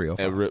in the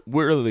 305. It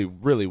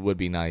really would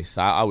be nice.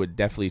 I would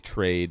definitely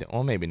trade.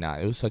 Well, maybe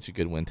not. It was such a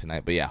good win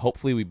tonight, but yeah,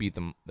 hopefully we beat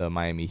the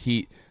Miami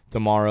Heat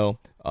tomorrow.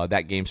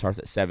 That game starts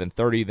at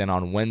 7:30. Then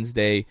on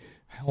Wednesday,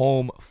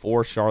 home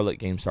for Charlotte.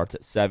 Game starts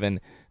at 7.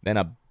 Then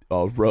a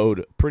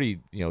road, pretty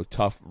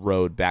tough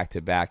road back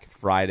to back.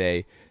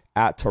 Friday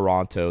at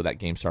Toronto. That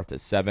game starts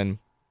at 7.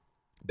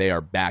 They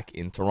are back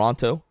in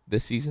Toronto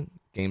this season.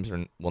 Games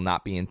will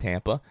not be in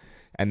Tampa.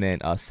 And then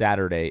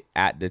Saturday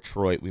at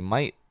Detroit. We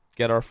might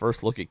get our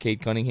first look at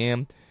Cade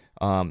Cunningham.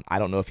 I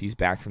don't know if he's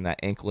back from that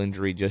ankle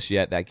injury just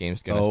yet. That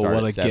game's going to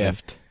start at 7.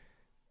 Gift.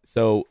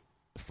 So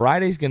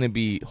Friday's going to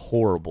be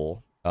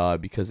horrible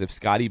because if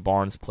Scotty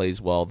Barnes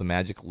plays well, the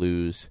Magic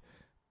lose.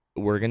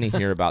 We're going to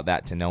hear about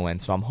that to no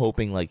end. So I'm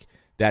hoping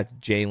that's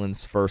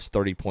Jalen's first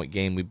 30-point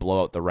game. We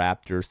blow out the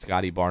Raptors.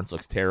 Scotty Barnes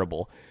looks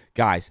terrible.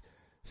 Guys,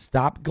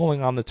 stop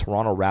going on the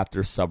Toronto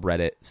Raptors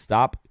subreddit.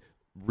 Stop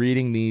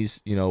reading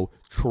these,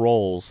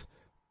 trolls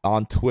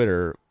on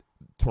Twitter,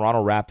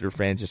 Toronto Raptor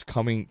fans just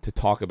coming to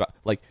talk about,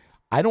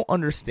 I don't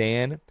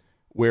understand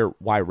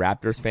why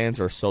Raptors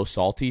fans are so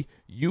salty.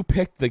 You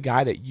picked the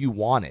guy that you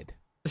wanted.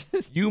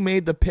 You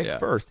made the pick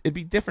first. It'd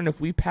be different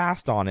if we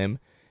passed on him,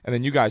 and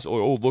then you guys,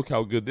 oh, look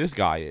how good this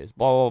guy is,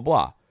 blah,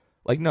 blah,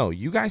 blah. No,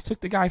 you guys took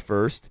the guy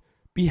first.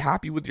 Be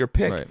happy with your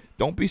pick. Right.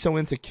 Don't be so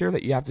insecure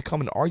that you have to come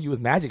and argue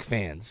with Magic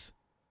fans.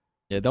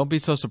 Yeah, don't be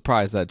so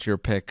surprised that your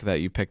pick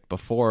that you picked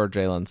before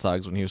Jalen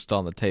Suggs when he was still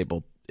on the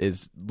table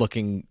is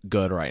looking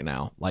good right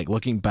now.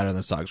 Looking better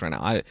than Suggs right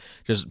now.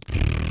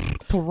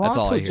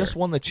 Toronto just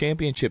won the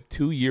championship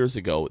 2 years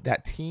ago.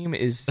 That team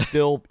is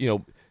still,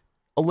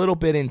 a little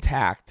bit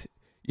intact.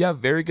 You have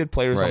very good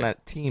players on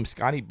that team.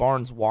 Scotty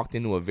Barnes walked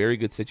into a very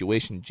good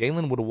situation.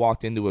 Jalen would have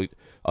walked into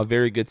a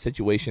very good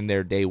situation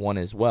there day one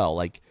as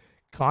well.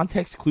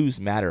 Context clues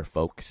matter,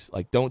 folks.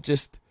 Don't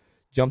just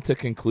jump to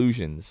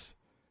conclusions.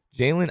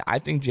 I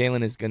think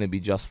Jalen is going to be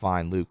just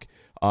fine, Luke.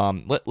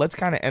 Let's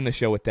kind of end the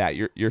show with that.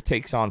 Your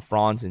takes on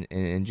Franz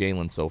and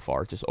Jalen so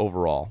far, just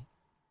overall.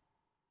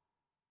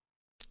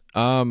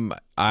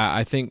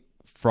 I think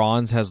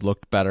Franz has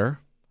looked better.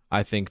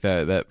 I think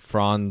that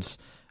Franz,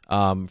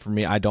 for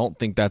me, I don't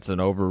think that's an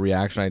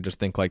overreaction. I just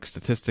think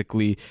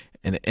statistically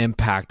and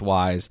impact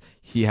wise,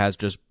 he has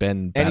just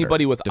been better.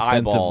 Anybody with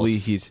eyeballs,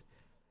 he's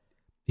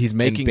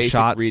making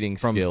shots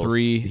from skills.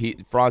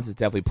 3. Franz is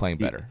definitely playing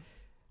better.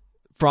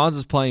 Franz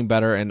is playing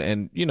better,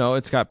 and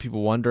it's got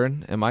people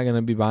wondering, am I going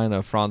to be buying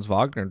a Franz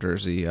Wagner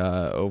jersey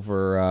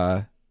over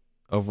a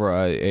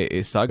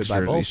Suggs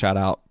jersey? Both. Shout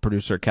out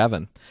producer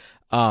Kevin.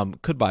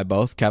 Could buy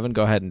both. Kevin,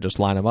 go ahead and just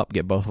line them up,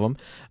 get both of them.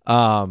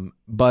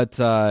 But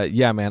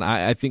man,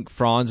 I think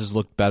Franz has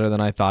looked better than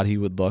I thought he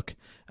would look.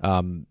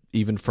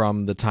 Even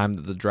from the time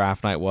that the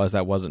draft night was,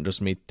 that wasn't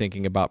just me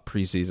thinking about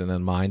preseason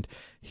in mind.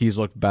 He's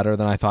looked better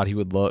than I thought he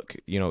would look,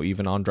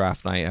 even on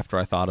draft night after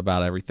I thought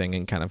about everything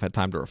and kind of had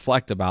time to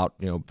reflect about,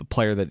 the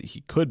player that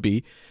he could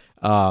be.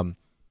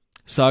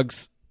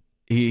 Suggs,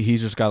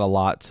 he's just got a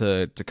lot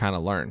to kind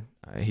of learn.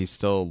 He's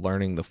still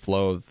learning the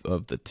flow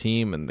of the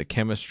team and the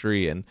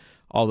chemistry and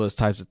all those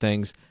types of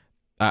things.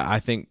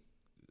 I think,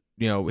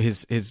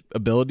 his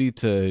ability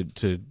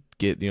to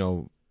get,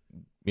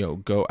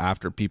 go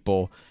after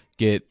people,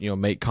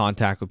 make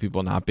contact with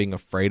people, not being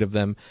afraid of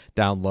them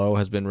down low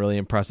has been really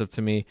impressive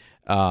to me.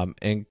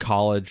 In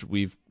college,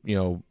 even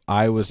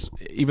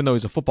though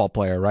he's a football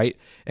player, right?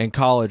 In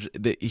college,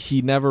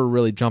 he never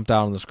really jumped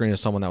out on the screen as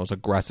someone that was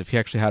aggressive. He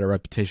actually had a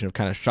reputation of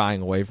kind of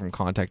shying away from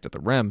contact at the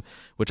rim,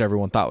 which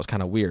everyone thought was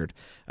kind of weird.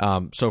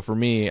 So for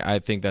me, I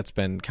think that's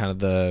been kind of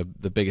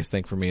the biggest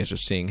thing for me is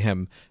just seeing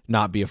him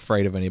not be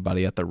afraid of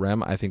anybody at the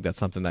rim. I think that's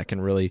something that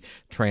can really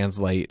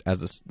translate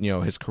as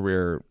his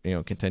career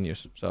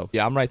continues. So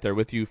yeah, I'm right there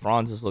with you.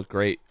 Franz has looked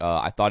great.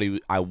 I thought he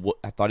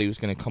was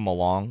going to come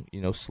along,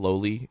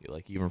 slowly,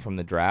 like even from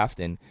the draft,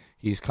 and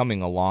he's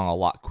coming along a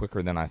lot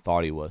quicker than I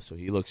thought he was. So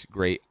he looks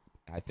great.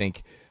 I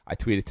think I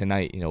tweeted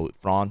tonight,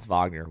 Franz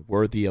Wagner,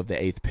 worthy of the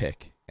 8th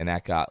pick. And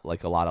that got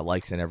like a lot of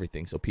likes and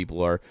everything. So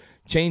people are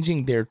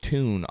changing their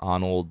tune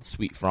on old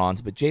sweet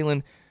Franz. But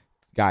Jalen,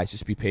 guys,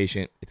 just be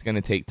patient. It's going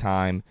to take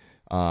time.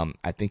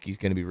 I think he's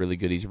going to be really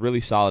good. He's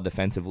really solid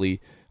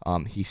defensively.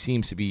 He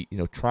seems to be,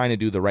 trying to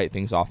do the right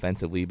things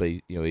offensively, but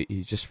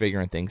he's just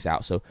figuring things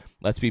out. So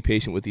let's be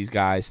patient with these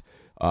guys.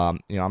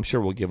 I'm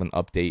sure we'll give an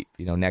update,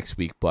 next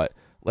week, but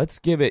let's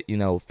give it,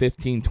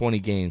 15, 20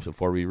 games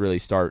before we really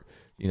start,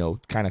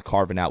 kind of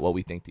carving out what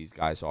we think these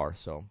guys are.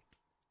 So,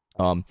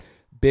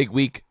 big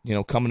week,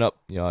 coming up,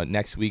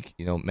 next week,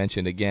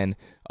 mentioned again,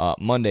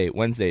 Monday,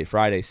 Wednesday,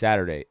 Friday,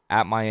 Saturday,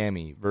 at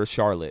Miami versus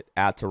Charlotte,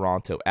 at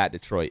Toronto, at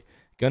Detroit.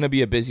 Going to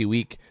be a busy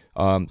week.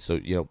 So,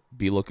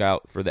 be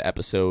lookout for the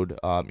episode,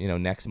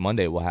 next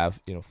Monday. We'll have,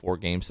 4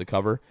 games to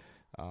cover.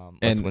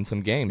 Let's win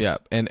some games. Yeah.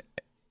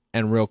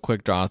 And real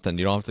quick, Jonathan,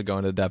 you don't have to go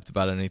into depth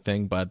about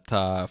anything,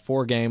 but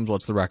 4 games,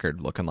 what's the record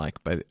looking like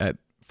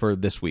for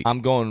this week?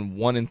 I'm going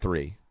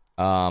 1-3.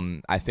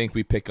 I think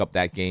we pick up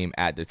that game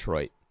at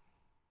Detroit.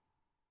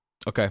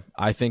 Okay.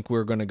 I think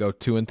we're going to go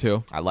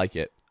 2-2. I like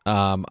it.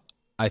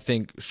 I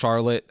think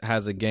Charlotte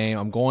has a game.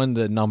 I'm going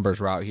the numbers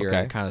route here, okay.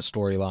 And kind of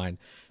storyline.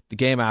 The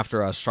game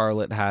after us,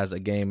 Charlotte has a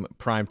game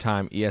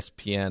primetime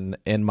ESPN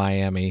in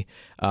Miami,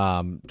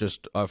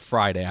 just a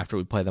Friday after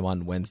we play them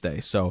on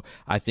Wednesday. So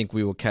I think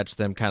we will catch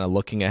them kind of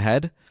looking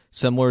ahead,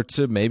 similar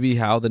to maybe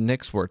how the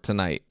Knicks were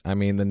tonight. I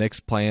mean, the Knicks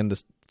playing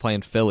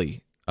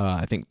Philly,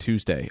 I think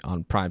Tuesday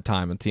on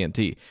primetime on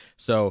TNT.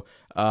 So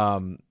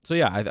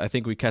yeah, I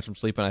think we catch them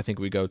sleeping. I think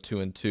we go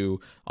 2-2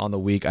 on the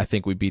week. I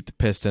think we beat the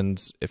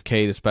Pistons. If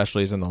Cade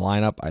especially is in the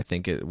lineup, I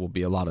think it will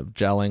be a lot of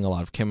gelling, a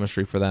lot of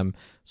chemistry for them.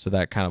 So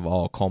that kind of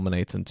all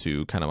culminates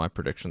into kind of my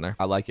prediction there.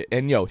 I like it.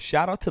 And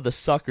shout out to the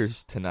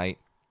suckers tonight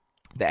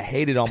that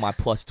hated on my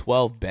plus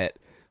 12 bet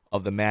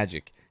of the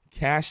Magic.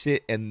 Cashed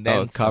it and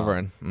then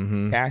covering. some.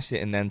 Mm-hmm. Cashed it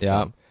and then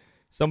some.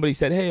 Somebody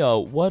said, "Hey,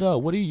 what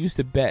do you used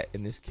to bet?"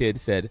 And this kid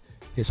said,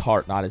 "His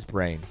heart, not his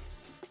brain."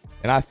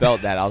 And I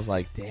felt that. I was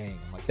like, dang.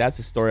 I'm like, that's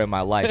the story of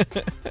my life.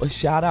 Well,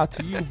 shout out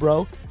to you,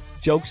 bro.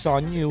 Joke's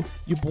on you.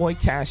 Your boy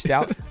cashed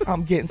out.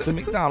 I'm getting some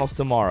McDonald's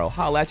tomorrow.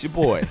 Holla at your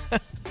boy.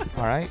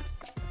 All right?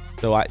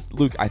 So,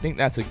 Luke, I think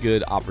that's a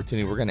good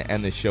opportunity. We're going to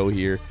end the show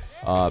here.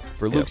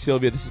 For Luke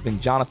Sylvia, this has been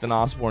Jonathan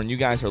Osborne. You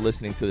guys are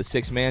listening to The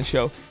Six Man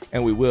Show,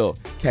 and we will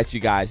catch you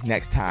guys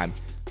next time.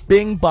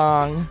 Bing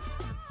bong.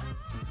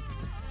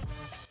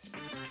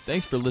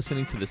 Thanks for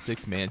listening to The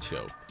Six Man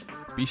Show.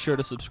 Be sure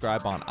to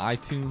subscribe on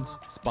iTunes,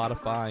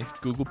 Spotify,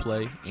 Google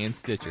Play, and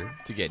Stitcher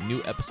to get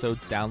new episodes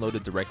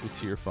downloaded directly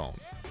to your phone.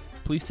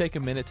 Please take a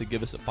minute to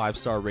give us a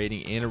 5-star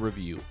rating and a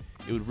review.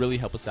 It would really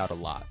help us out a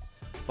lot.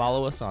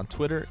 Follow us on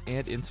Twitter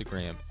and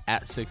Instagram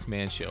at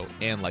 6Man Show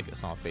and like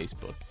us on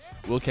Facebook.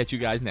 We'll catch you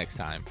guys next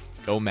time.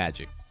 Go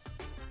Magic.